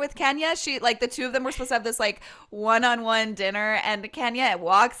dinner with Kenya. She like the two of them were supposed to have this like one-on-one dinner, and Kenya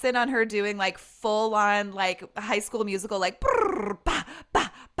walks in on her doing like full on like High School Musical like brrr, bah,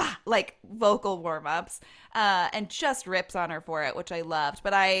 bah, bah, like vocal warm-ups, and just rips on her for it, which I loved.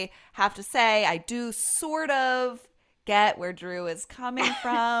 But I have to say, I do sort of get where Drew is coming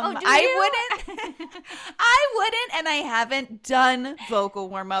from. I wouldn't, and I haven't done vocal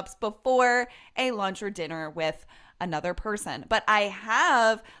warm-ups before a lunch or dinner with another person. But I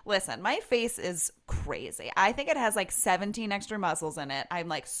have, listen, my face is crazy. I think it has like 17 extra muscles in it. I'm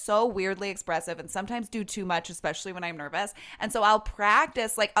like so weirdly expressive and sometimes do too much, especially when I'm nervous. And so I'll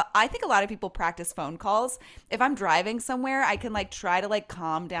practice, like, I think a lot of people practice phone calls. If I'm driving somewhere, I can like try to like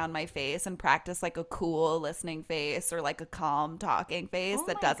calm down my face and practice like a cool listening face or like a calm talking face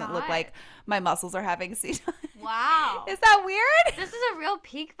that doesn't look like my muscles are having seizures. Wow. Is that weird? This is a real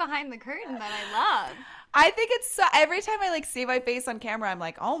peek behind the curtain that I love. I think it's so, every time I like see my face on camera, I'm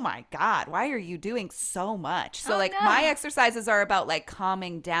like, oh my God, why are you doing so much? So my exercises are about like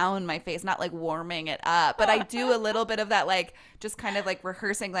calming down my face, not like warming it up. But I do a little bit of that, like just kind of like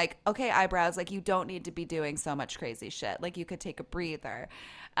rehearsing, like, okay, eyebrows, like you don't need to be doing so much crazy shit. Like you could take a breather.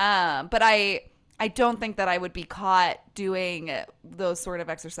 But I don't think that I would be caught doing those sort of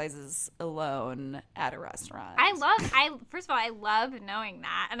exercises alone at a restaurant. First of all, I love knowing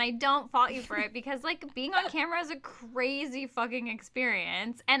that, and I don't fault you for it because like being on camera is a crazy fucking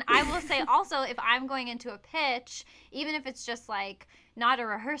experience. And I will say also, if I'm going into a pitch, even if it's just like not a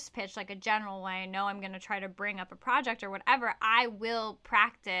rehearsed pitch, like a general way, I know I'm going to try to bring up a project or whatever, I will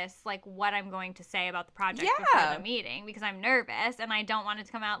practice like what I'm going to say about the project before the meeting because I'm nervous and I don't want it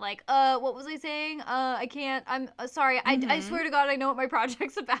to come out like, what was I saying? I can't, I'm sorry. I swear to God, I know what my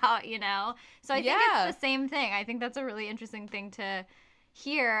project's about, you know? So I think it's the same thing. I think that's a really interesting thing to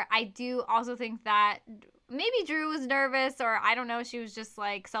hear. I do also think that maybe Drew was nervous, or I don't know, she was just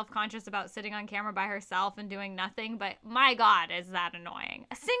like self-conscious about sitting on camera by herself and doing nothing, but my God, is that annoying.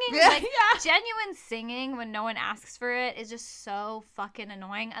 Singing, genuine singing when no one asks for it is just so fucking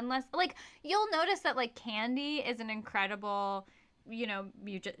annoying. Unless, like, you'll notice that like Candy is an incredible, you know,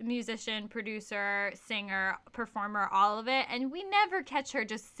 musician, producer, singer, performer, all of it, and we never catch her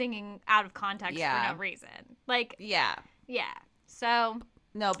just singing out of context for no reason. Like, yeah. So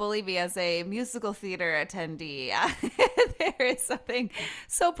no, believe me, as a musical theater attendee, there is something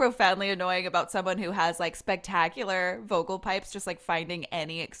so profoundly annoying about someone who has like spectacular vocal pipes just like finding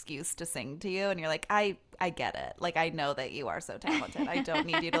any excuse to sing to you. And you're like, I get it. Like, I know that you are so talented. I don't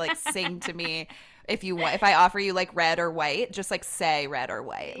need you to like sing to me. If I offer you like red or white, just like say red or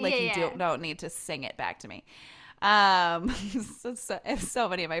white. Like you don't need to sing it back to me. So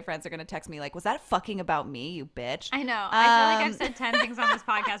many of my friends are going to text me like, was that fucking about me, you bitch? I know. I feel like I've said 10 things on this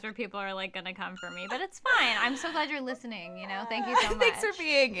podcast where people are like going to come for me, but it's fine. I'm so glad you're listening, you know? Thank you so much. Thanks for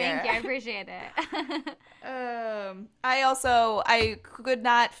being here. Thank you. I appreciate it. I could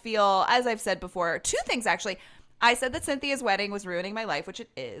not feel, as I've said before, two things actually. I said that Cynthia's wedding was ruining my life, which it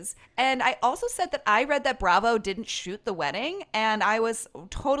is. And I also said that I read that Bravo didn't shoot the wedding, and I was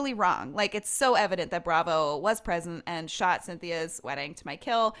totally wrong. Like, it's so evident that Bravo was present and shot Cynthia's wedding to my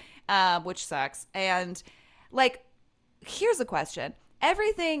kill, which sucks. And, like, here's a question.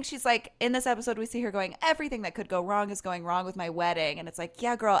 Everything, she's like, in this episode, we see her going, everything that could go wrong is going wrong with my wedding. And it's like,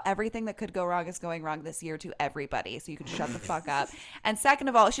 yeah, girl, everything that could go wrong is going wrong this year to everybody. So you can shut the fuck up. And second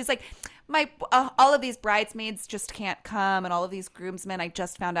of all, she's like, all of these bridesmaids just can't come. And all of these groomsmen, I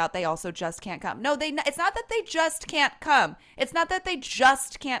just found out they also just can't come. No, it's not that they just can't come. It's not that they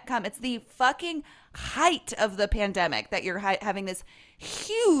just can't come. It's the fucking height of the pandemic that you're having this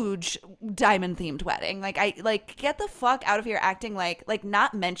huge diamond themed wedding. Like get the fuck out of here acting like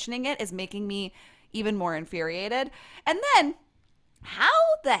not mentioning it is making me even more infuriated. And then how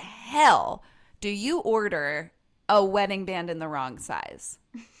the hell do you order a wedding band in the wrong size?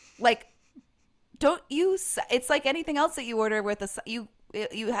 Like, don't you, it's like anything else that you order with you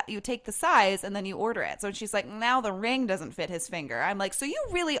take the size and then you order it. So she's like, now the ring doesn't fit his finger. I'm like, so you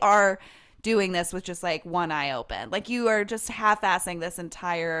really are doing this with just like one eye open. Like, you are just half-assing this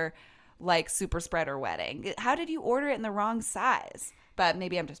entire like super spreader wedding. How did you order it in the wrong size? But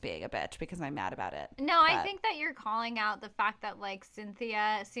maybe I'm just being a bitch because I'm mad about it. No, I think that you're calling out the fact that, like,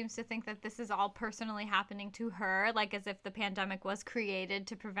 Cynthia seems to think that this is all personally happening to her, like as if the pandemic was created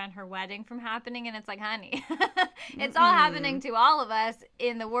to prevent her wedding from happening. And it's like, honey, it's all happening to all of us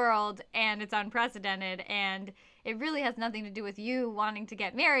in the world, and it's unprecedented, and it really has nothing to do with you wanting to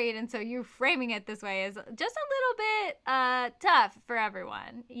get married. And so you framing it this way is just a little bit tough for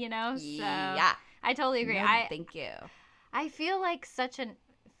everyone, you know? So yeah. I totally agree. No, thank you. I feel like such a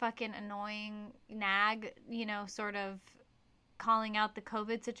fucking annoying nag, you know, sort of calling out the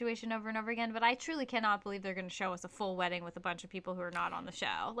COVID situation over and over again. But I truly cannot believe they're going to show us a full wedding with a bunch of people who are not on the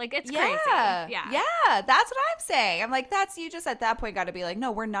show. Like, it's crazy. Yeah, that's what I'm saying. I'm like, that's, you just at that point got to be like,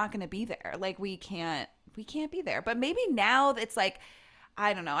 no, we're not going to be there. Like, we can't be there. But maybe now it's like,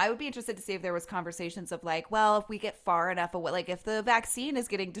 I don't know. I would be interested to see if there was conversations of like, well, if we get far enough away, like if the vaccine is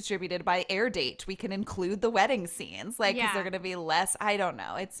getting distributed by air date, we can include the wedding scenes, like, because they're going to be less. I don't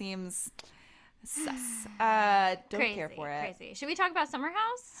know. It seems sus. Don't care for it. Crazy. Should we talk about Summer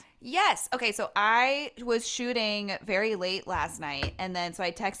House? Yes. Okay. So I was shooting very late last night. And then so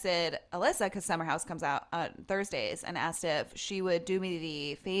I texted Alyssa, because Summer House comes out on Thursdays, and asked if she would do me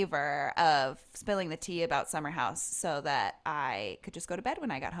the favor of spilling the tea about Summer House so that I could just go to bed when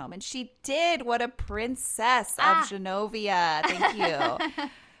I got home. And she did. What a princess of Genovia. Thank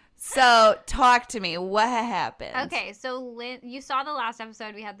you. So, talk to me. What happened? Okay, so you saw the last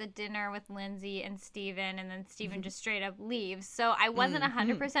episode. We had the dinner with Lindsay and Steven, and then Steven just straight up leaves. So, I wasn't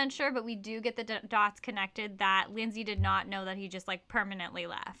 100% sure, but we do get the dots connected that Lindsay did not know that he just, like, permanently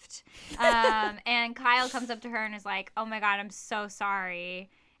left. And Kyle comes up to her and is like, oh, my God, I'm so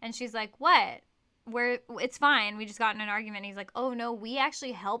sorry. And she's like, what? It's fine. We just got in an argument. And he's like, oh, no, we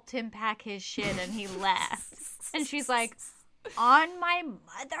actually helped him pack his shit, and he left. And she's like, on my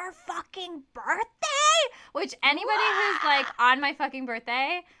motherfucking birthday? Which anybody who's like, on my fucking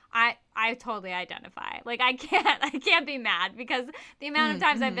birthday, I totally identify. Like, I can't be mad, because the amount of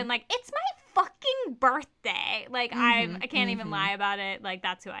times I've been like, it's my fucking birthday. Like, I can't even lie about it. Like,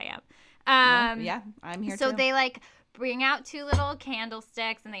 that's who I am. Yeah, I'm here so too. So they like bring out 2 little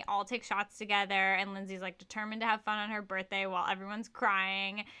candlesticks, and they all take shots together, and Lindsay's like determined to have fun on her birthday while everyone's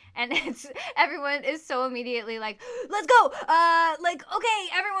crying, and everyone is so immediately like, let's go, like, okay,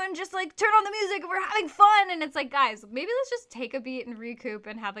 everyone just like turn on the music, we're having fun. And it's like, guys, maybe let's just take a beat and recoup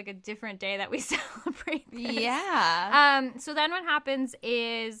and have like a different day that we celebrate this. Yeah. So then what happens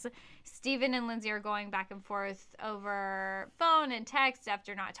is Steven and Lindsay are going back and forth over phone and text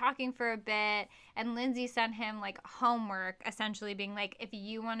after not talking for a bit. And Lindsay sent him like homework, essentially being like, if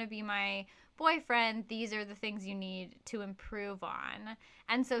you want to be my boyfriend, these are the things you need to improve on.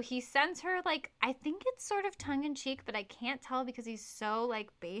 And so he sends her, like, I think it's sort of tongue-in-cheek, but I can't tell because he's so like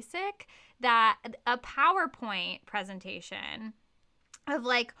basic, that a PowerPoint presentation of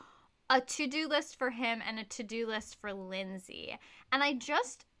like a to-do list for him and a to-do list for Lindsay. And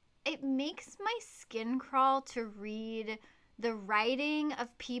it makes my skin crawl to read the writing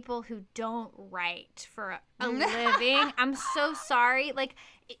of people who don't write for a living. I'm so sorry. Like,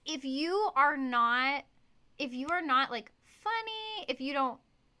 if you are not like funny, if you don't,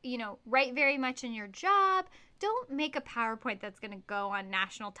 write very much in your job, don't make a PowerPoint that's going to go on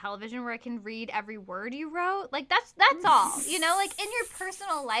national television where I can read every word you wrote. Like, that's all, like in your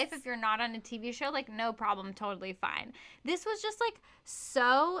personal life, if you're not on a TV show, like, no problem, totally fine. This was just like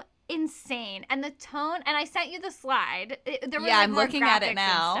so insane. And the tone, and I sent you the slide. There was, I'm looking at it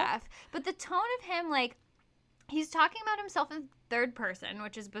now. Stuff, but the tone of him, like, he's talking about himself in third person,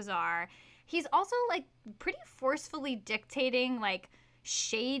 which is bizarre. He's also like pretty forcefully dictating like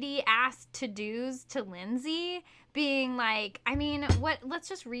shady ass to-dos to Lindsay, being like, let's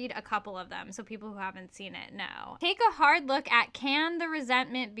just read a couple of them so people who haven't seen it know. Take a hard look at, can the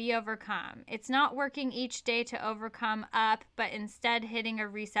resentment be overcome? It's not working each day to overcome up, but instead hitting a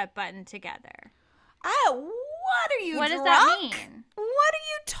reset button together. What are you What drunk? Does that mean? What are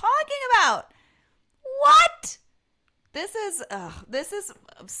you talking about? What? This is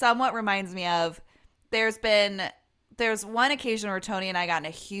somewhat reminds me of, there's one occasion where Tony and I got in a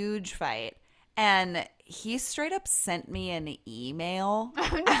huge fight, and he straight up sent me an email.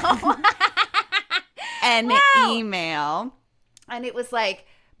 Oh, no. Email. And it was like,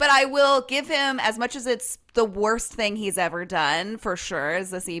 But I will give him, as much as it's the worst thing he's ever done, for sure,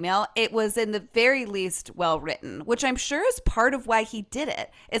 is this email, it was in the very least well written, which I'm sure is part of why he did it.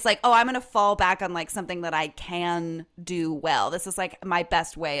 It's like, oh, I'm going to fall back on like something that I can do well. This is like my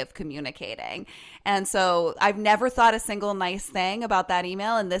best way of communicating. And so I've never thought a single nice thing about that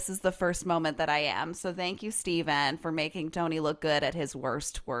email, and this is the first moment that I am. So thank you, Steven, for making Tony look good at his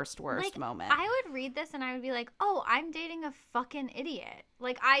worst like, moment. I would read this and I would be like, oh, I'm dating a fucking idiot.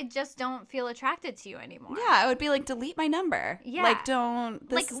 Like, I just don't feel attracted to you anymore. Yeah, I would be like, delete my number. Yeah. Like, don't.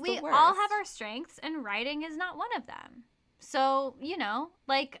 This like, we all have our strengths, and writing is not one of them. So, you know,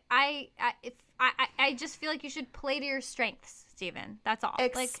 like, I just feel like you should play to your strengths, Steven. That's all.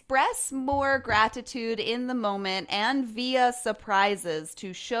 Express more gratitude in the moment and via surprises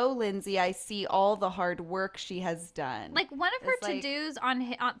to show Lindsay I see all the hard work she has done. Like, one of her to-dos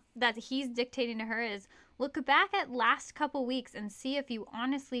on that he's dictating to her is, look back at last couple weeks and see if you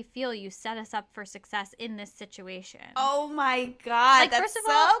honestly feel you set us up for success in this situation. Oh my God. Like, that's so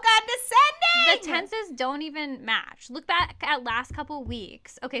condescending. The tenses don't even match. Look back at last couple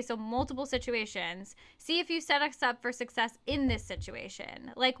weeks. Okay, so multiple situations. See if you set us up for success in this situation.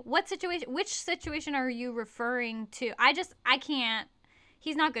 Like, what situation? Which situation are you referring to? I can't.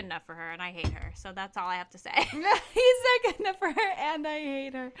 He's not good enough for her, and I hate her. So that's all I have to say. He's not good enough for her, and I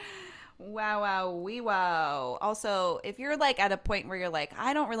hate her. Wow. Also, if you're like at a point where you're like,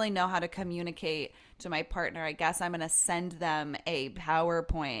 I don't really know how to communicate to my partner, I guess I'm going to send them a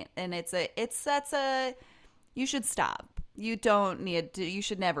PowerPoint. And you should stop. You don't need to, you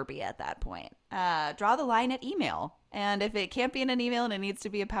should never be at that point. Draw the line at email. And if it can't be in an email and it needs to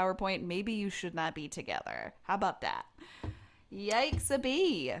be a PowerPoint, maybe you should not be together. How about that?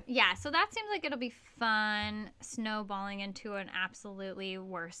 Yikes-a-bee. Yeah, so that seems like it'll be fun, snowballing into an absolutely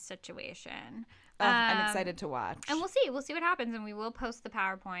worse situation. I'm excited to watch. And we'll see. We'll see what happens, and we will post the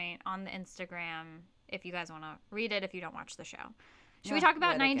PowerPoint on the Instagram if you guys want to read it if you don't watch the show. Should we talk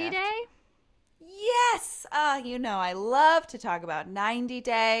about 90 Day? Yes! I love to talk about 90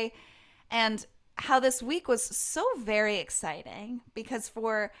 Day and how this week was so very exciting because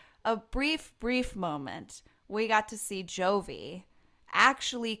for a brief moment, we got to see Jovi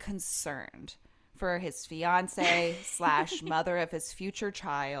actually concerned for his fiance / mother of his future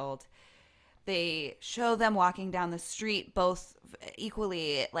child. They show them walking down the street, both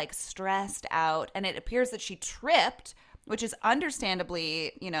equally like stressed out. And it appears that she tripped, which is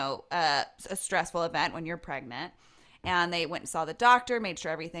understandably, a stressful event when you're pregnant. And they went and saw the doctor, made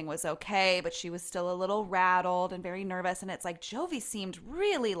sure everything was okay, but she was still a little rattled and very nervous. And it's like Jovi seemed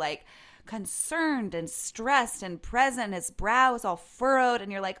really like concerned and stressed and present. His brow was all furrowed,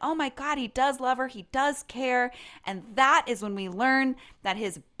 and you're like, oh my God, he does love her. He does care. And that is when we learn that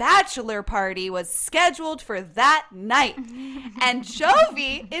his bachelor party was scheduled for that night. And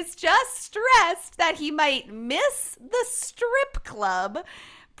Jovi is just stressed that he might miss the strip club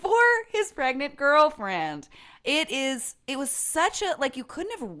for his pregnant girlfriend. It was such a, like, you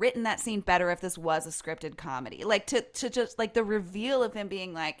couldn't have written that scene better if this was a scripted comedy. Like, to just, like, the reveal of him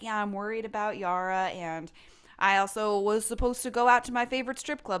being like, yeah, I'm worried about Yara, and I also was supposed to go out to my favorite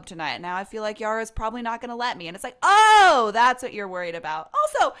strip club tonight. Now I feel like Yara's probably not going to let me. And it's like, oh, that's what you're worried about.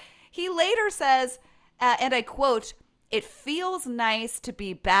 Also, he later says, and I quote, "It feels nice to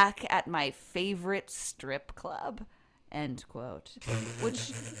be back at my favorite strip club," end quote,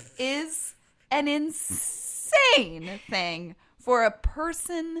 which is an insane thing for a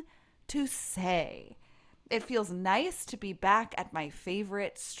person to say. It feels nice to be back at my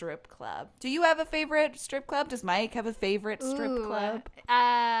favorite strip club. Do you have a favorite strip club? Does Mike have a favorite strip club?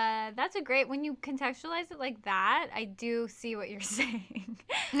 That's a great, when you contextualize it like that, I do see what you're saying.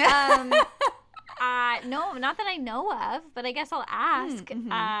 No, not that I know of, but I guess I'll ask. Mm-hmm.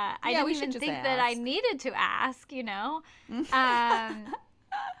 I didn't even think that I needed to ask,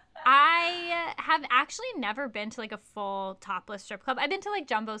 I have actually never been to like a full topless strip club. I've been to like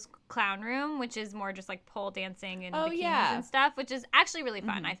Jumbo's Clown Room, which is more just like pole dancing and bikinis and stuff, which is actually really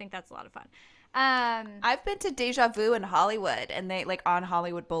fun. Mm-hmm. I think that's a lot of fun. I've been to Deja Vu in Hollywood, and they like on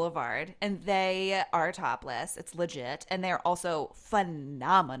Hollywood Boulevard, and they are topless. It's legit, and they're also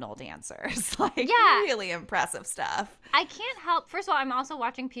phenomenal dancers. Really impressive stuff. I can't help. First of all, I'm also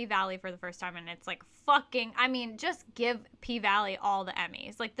watching P-Valley for the first time, and it's like fucking. I mean, just give P-Valley all the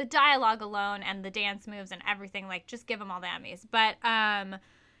Emmys, like the dialogue alone and the dance moves and everything. Like, just give them all the Emmys. But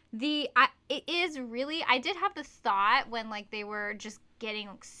it is really. I did have the thought when like they were just getting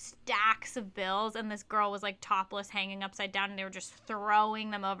stacks of bills and this girl was like topless hanging upside down and they were just throwing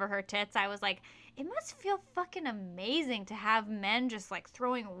them over her tits. I was like, it must feel fucking amazing to have men just like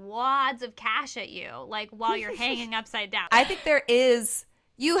throwing wads of cash at you like while you're hanging upside down. I think there is,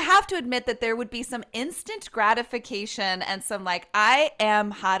 you have to admit that there would be some instant gratification and some like, I am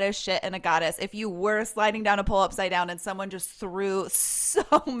hot as shit and a goddess if you were sliding down a pole upside down and someone just threw so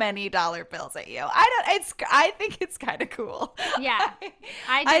many dollar bills at you. I think it's kind of cool. Yeah,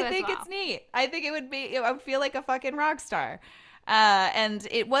 I think well. It's neat. I think it would feel like a fucking rock star. And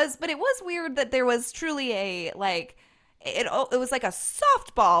it was weird that there was truly a like, it was like a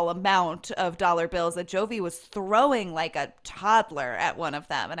softball amount of dollar bills that Jovi was throwing like a toddler at one of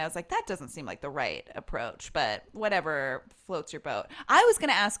them. And I was like, that doesn't seem like the right approach, but whatever floats your boat. I was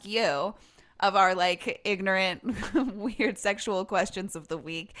going to ask you, of our like ignorant, weird sexual questions of the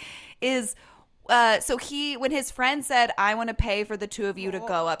week, is so when his friend said, I want to pay for the two of you to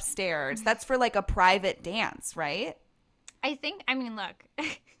go upstairs, that's for like a private dance, right? I mean, look,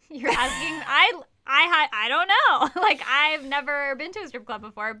 you're asking, I don't know. Like, I've never been to a strip club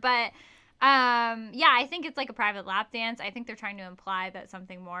before, but yeah, I think it's like a private lap dance. I think they're trying to imply that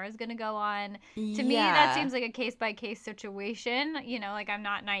something more is going to go on. To me, that seems like a case-by-case situation. You know, like, I'm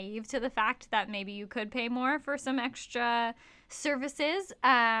not naive to the fact that maybe you could pay more for some extra services.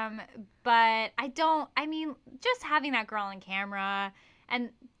 But I mean, just having that girl on camera, and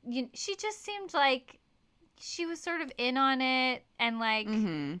she just seemed like she was sort of in on it, and like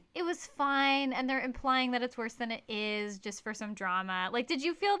it was fine, and they're implying that it's worse than it is just for some drama. Like, did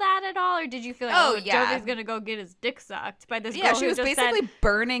you feel that at all, or did you feel like, Jovi's gonna go get his dick sucked by this girl? Yeah, she was basically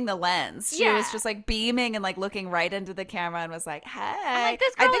burning the lens. She was just like beaming and like looking right into the camera and was like, hey. I'm like,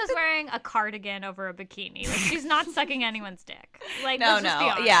 this girl is wearing a cardigan over a bikini. Like, she's not sucking anyone's dick. Like, let's just be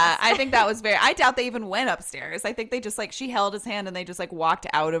honest. Yeah, I think that was I doubt they even went upstairs. I think they just like, she held his hand and they just like walked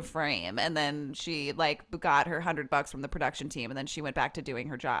out of frame, and then she like got her $100 from the production team, and then she went back to doing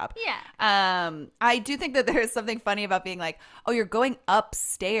her job. Yeah. I do think that there's something funny about being like, oh, you're going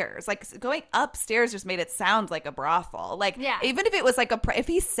upstairs. Like, going upstairs just made it sound like a brothel. Like, even if it was like if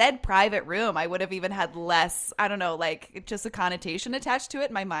he said private room, I would have even had less, I don't know, like just a connotation attached to it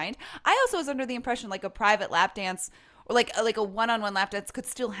in my mind. I also was under the impression like a private lap dance, or like a one-on-one lap dance, could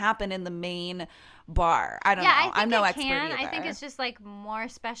still happen in the main bar. I don't know. I'm no expert either. I think it's just like more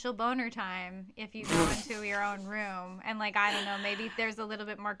special boner time if you go into your own room, and like, I don't know, maybe there's a little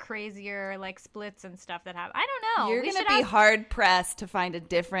bit more crazier like splits and stuff that happen. I don't know. You're gonna be hard pressed to find a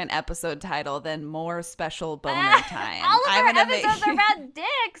different episode title than More Special Boner Time. All of our episodes are about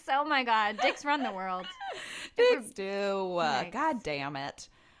dicks. Oh my god, dicks run the world. Dicks do. God damn it.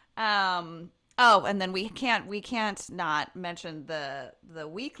 Oh, and then we can't not mention the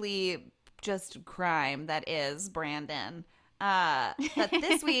weekly just crime that is Brandon. But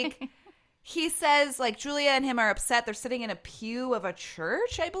this week, he says like Julia and him are upset. They're sitting in a pew of a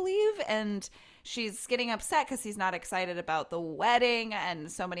church, I believe, and she's getting upset because he's not excited about the wedding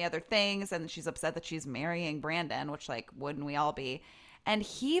and so many other things, and she's upset that she's marrying Brandon, which, like, wouldn't we all be? And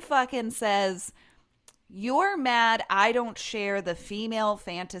he fucking says, you're mad I don't share the female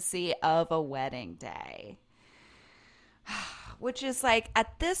fantasy of a wedding day. Which is like,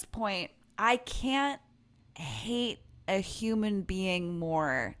 at this point, I can't hate a human being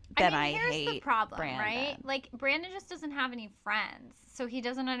more than I hate here's the problem, Brandon. Right? Like, Brandon just doesn't have any friends, so he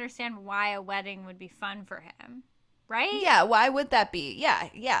doesn't understand why a wedding would be fun for him. Right? Yeah, why would that be?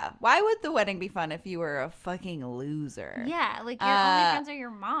 Yeah. Why would the wedding be fun if you were a fucking loser? Yeah, like, your only friends are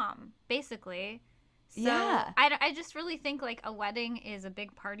your mom, basically. So yeah. I just really think like a wedding is a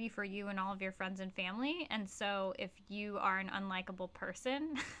big party for you and all of your friends and family. And so if you are an unlikable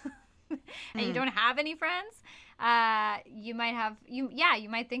person and you don't have any friends, you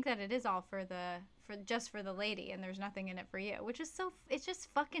might think that it is all for just for the lady and there's nothing in it for you, which is it's just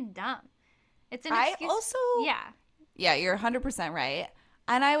fucking dumb. It's an excuse. Yeah, you're 100% right.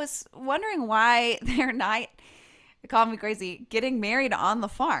 And I was wondering why they're not, call me crazy, getting married on the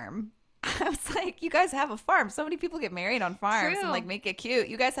farm. I was like, you guys have a farm. So many people get married on farms and like make it cute.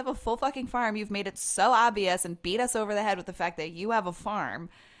 You guys have a full fucking farm. You've made it so obvious and beat us over the head with the fact that you have a farm.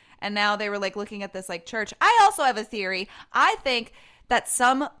 And now they were like looking at this like church. I also have a theory. I think that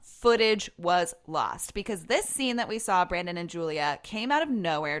some footage was lost because this scene that we saw, Brandon and Julia, came out of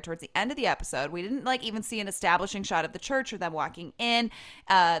nowhere towards the end of the episode. We didn't like even see an establishing shot of the church or them walking in.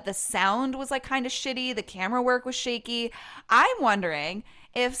 The sound was like kind of shitty. The camera work was shaky. I'm wondering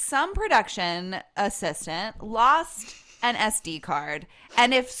if some production assistant lost an SD card.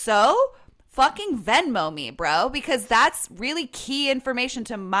 And if so, fucking Venmo me, bro, because that's really key information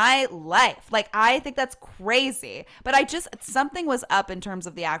to my life. Like, I think that's crazy. But something was up in terms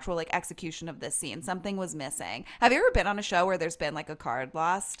of the actual, like, execution of this scene. Something was missing. Have you ever been on a show where there's been, like, a card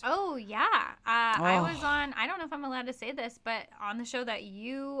lost? Oh, yeah. I was on, I don't know if I'm allowed to say this, but on the show that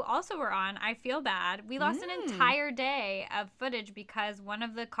you also were on, I Feel Bad, we lost an entire day of footage because one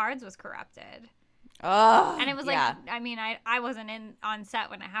of the cards was corrupted. Oh, and it was like, yeah. I mean, I wasn't on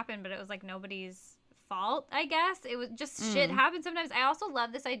set when it happened, but it was like nobody's fault, I guess. It was just shit happens sometimes. I also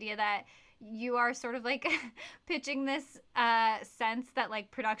love this idea that you are sort of like pitching this sense that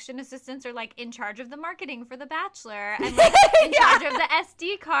like production assistants are like in charge of the marketing for The Bachelor and like in charge of the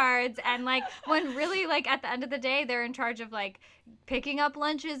SD cards, and like when really like at the end of the day they're in charge of like picking up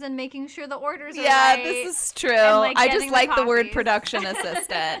lunches and making sure the orders are right. Yeah, this is true. Like, I just like the word production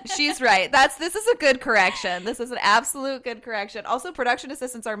assistant. She's right. This is a good correction. This is an absolute good correction. Also, production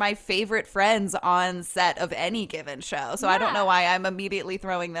assistants are my favorite friends on set of any given show. So I don't know why I'm immediately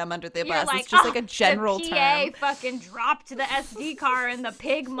throwing them under the bus. It's just like a general term. The PA fucking dropped the SD card in the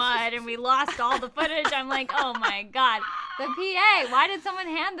pig mud and we lost all the footage. I'm like, oh my God. The PA, why did someone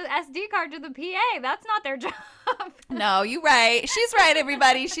hand the SD card to the PA? That's not their job. No, you're right. She's right,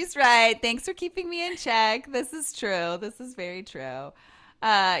 everybody. She's right. Thanks for keeping me in check. This is true. This is very true.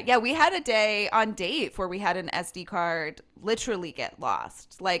 Yeah, we had a day on Date where we had an SD card literally get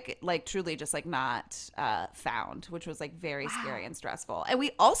lost. Like truly just like not found, which was like very scary and stressful. And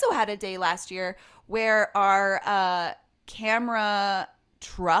we also had a day last year where our camera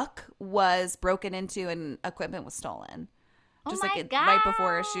truck was broken into and equipment was stolen. Just right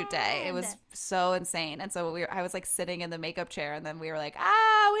before a shoot day. It was so insane. And so I was like sitting in the makeup chair, and then we were like,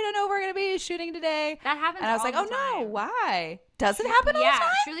 we don't know if we're going to be shooting today. That happens And I was all like, the time. No, why? Does it happen all the time? Yeah,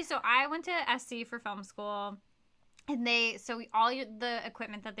 truly. So I went to SC for film school, and the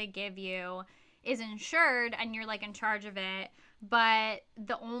equipment that they give you is insured, and you're like in charge of it. But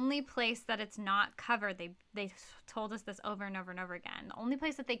the only place that it's not covered, they told us this over and over and over again. The only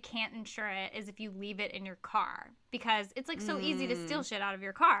place that they can't insure it is if you leave it in your car, because it's like so easy to steal shit out of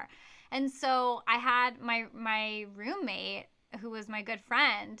your car. And so I had my roommate, who was my good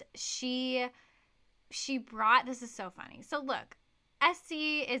friend, she brought, this is so funny. So look, SC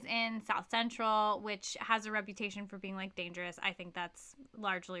is in South Central, which has a reputation for being like dangerous. I think that's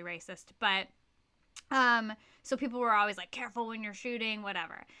largely racist, but so people were always like, careful when you're shooting,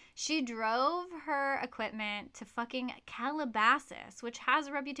 whatever. She drove her equipment to fucking Calabasas, which has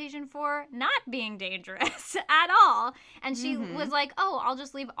a reputation for not being dangerous at all. And she was like, I'll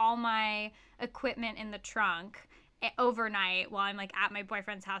just leave all my equipment in the trunk overnight while I'm like at my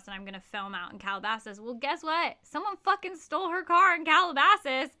boyfriend's house and I'm going to film out in Calabasas. Well, guess what? Someone fucking stole her car in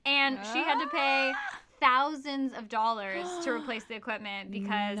Calabasas, and she had to pay thousands of dollars to replace the equipment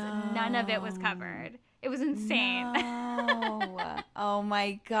because none of it was covered. It was insane. No. Oh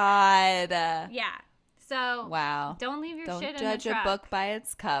my God. Yeah. So wow. Don't leave your shit in the truck. Don't judge a book by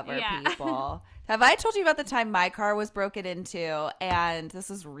its cover, people. Have I told you about the time my car was broken into? And this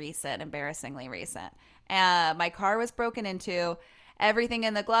is recent, embarrassingly recent. My car was broken into. Everything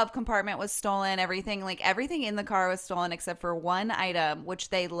in the glove compartment was stolen. Everything in the car was stolen except for one item, which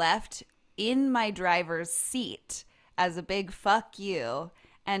they left in my driver's seat as a big fuck you.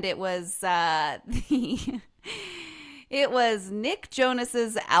 And it was it was Nick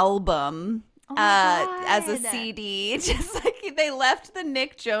Jonas's album as a CD. Just like they left the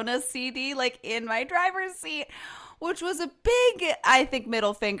Nick Jonas CD like in my driver's seat, which was a big, I think,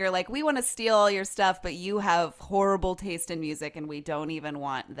 middle finger. Like, we want to steal all your stuff, but you have horrible taste in music and we don't even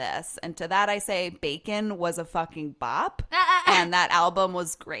want this. And to that I say, Bacon was a fucking bop and that album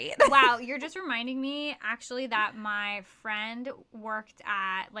was great. Wow, you're just reminding me actually that my friend worked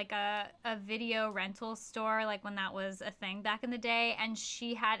at like a video rental store, like when that was a thing back in the day. And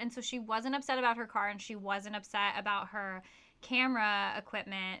so she wasn't upset about her car and she wasn't upset about her camera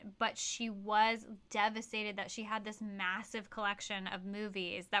equipment, but she was devastated that she had this massive collection of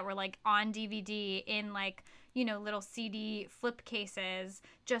movies that were like on DVD in like, you know, little CD flip cases,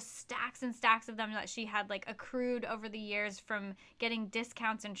 just stacks and stacks of them that she had like accrued over the years from getting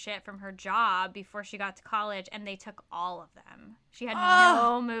discounts and shit from her job before she got to college, and they took all of them. She had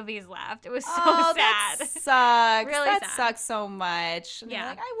no movies left. It was so sad. That sucks. Really that sad. Sucks so much. Yeah.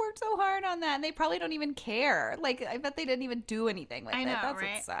 Like, I worked so hard on that, and they probably don't even care. Like, I bet they didn't even do anything with it. That's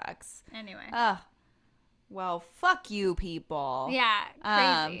right? what sucks. Anyway. Well, fuck you, people. Yeah,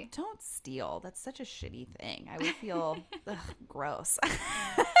 crazy. Don't steal. That's such a shitty thing. I would feel gross.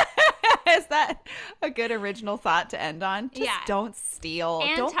 Is that a good original thought to end on? Just don't steal.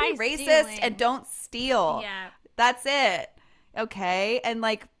 Don't be racist and don't steal. Yeah. That's it. Okay? And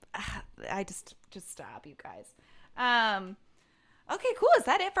like, I just stop, you guys. Okay, cool. Is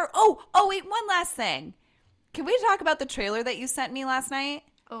that it for? Oh, wait, one last thing. Can we talk about the trailer that you sent me last night?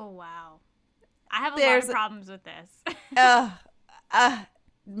 Oh, wow. I have a lot of problems with this.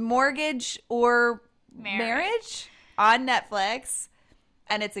 Mortgage or Marriage on Netflix,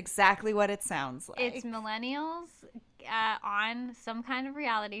 and it's exactly what it sounds like. It's millennials on some kind of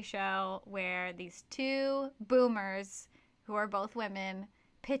reality show where these two boomers, who are both women,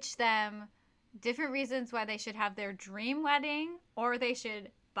 pitch them different reasons why they should have their dream wedding, or they should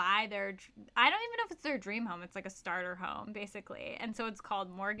buy their, I don't even know if it's their dream home. It's like a starter home, basically. And so it's called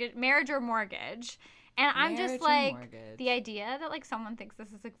Marriage or Mortgage. And I'm just like, the idea that like someone thinks this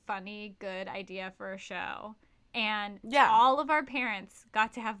is a funny, good idea for a show. And all of our parents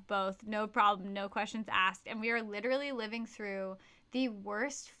got to have both, no problem, no questions asked. And we are literally living through the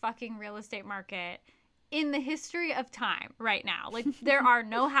worst fucking real estate market in the history of time right now. Like, there are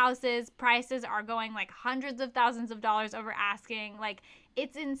no houses. Prices are going like hundreds of thousands of dollars over asking. Like,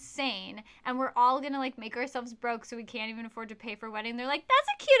 it's insane. And we're all gonna like make ourselves broke so we can't even afford to pay for a wedding. They're like, that's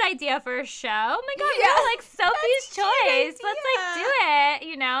a cute idea for a show. Oh my God, we're like Sophie's Choice. Let's like do it.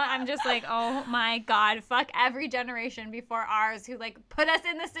 You know, I'm just like, oh my God, fuck every generation before ours who like put us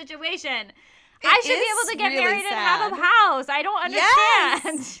in this situation. I should be able to get really married and have a house. I don't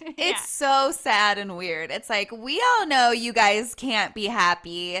understand. It's so sad and weird. It's like, we all know you guys can't be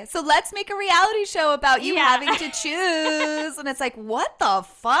happy. So let's make a reality show about you having to choose. And it's like, what the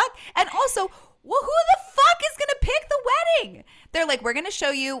fuck? And also, well, who the fuck is going to pick the wedding? They're like, we're going to show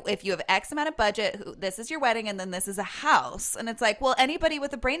you if you have X amount of budget, this is your wedding, and then this is a house. And it's like, well, anybody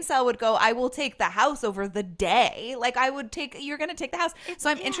with a brain cell would go, I will take the house over the day. Like, you're going to take the house. So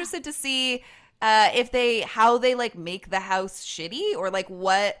I'm interested to see how they like make the house shitty, or like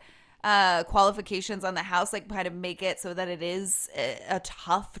what qualifications on the house like kind of make it so that it is a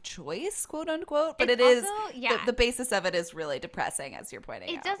tough choice, quote unquote. But it's the basis of it is really depressing, as you're pointing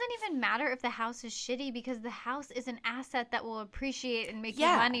out. It doesn't even matter if the house is shitty, because the house is an asset that will appreciate and make you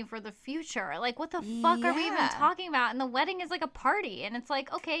money for the future. Like, what the fuck are we even talking about? And the wedding is like a party, and it's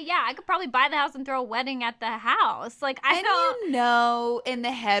like, okay, I could probably buy the house and throw a wedding at the house. Like, you know, in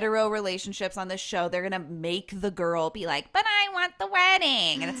the hetero relationships on this show, they're gonna make the girl be like, but I want the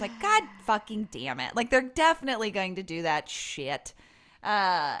wedding, and it's like, God fucking damn it. Like, they're definitely going to do that shit.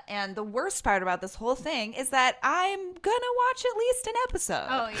 And the worst part about this whole thing is that I'm gonna watch at least an episode.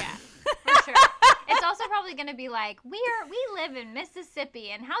 Oh, yeah. For sure. It's also probably gonna be like, we live in Mississippi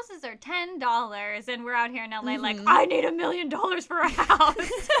and houses are $10, and we're out here in LA like, I need $1 million for a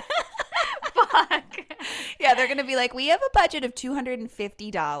house. Fuck. Yeah, they're gonna be like, we have a budget of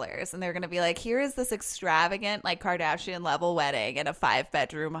 $250, and they're gonna be like, here is this extravagant like Kardashian level wedding in a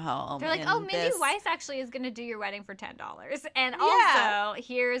 5-bedroom home. They're like, oh, Mindy Weiss actually is gonna do your wedding for $10, and also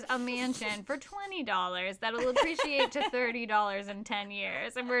here's a mansion for $20 that'll appreciate to $30 in 10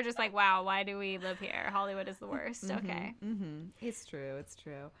 years. And we're just like, wow, why do we live here? Hollywood is the worst. Okay. It's true.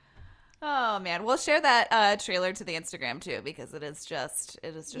 Oh man, we'll share that trailer to the Instagram too, because it is just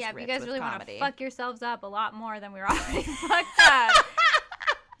rich if you guys really want to fuck yourselves up a lot more than we're already fucked up.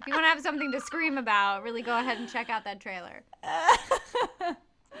 If you want to have something to scream about, really go ahead and check out that trailer.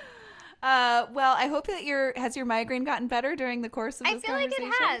 Well, I hope that has your migraine gotten better during the course of this conversation? I feel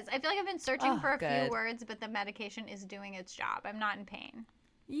like it has. I feel like I've been searching for a few words, but the medication is doing its job. I'm not in pain.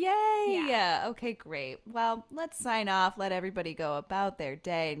 Yay! Yeah. Okay, great. Well, let's sign off. Let everybody go about their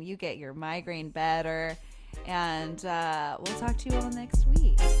day, and you get your migraine better. And we'll talk to you all next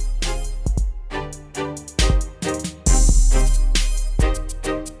week.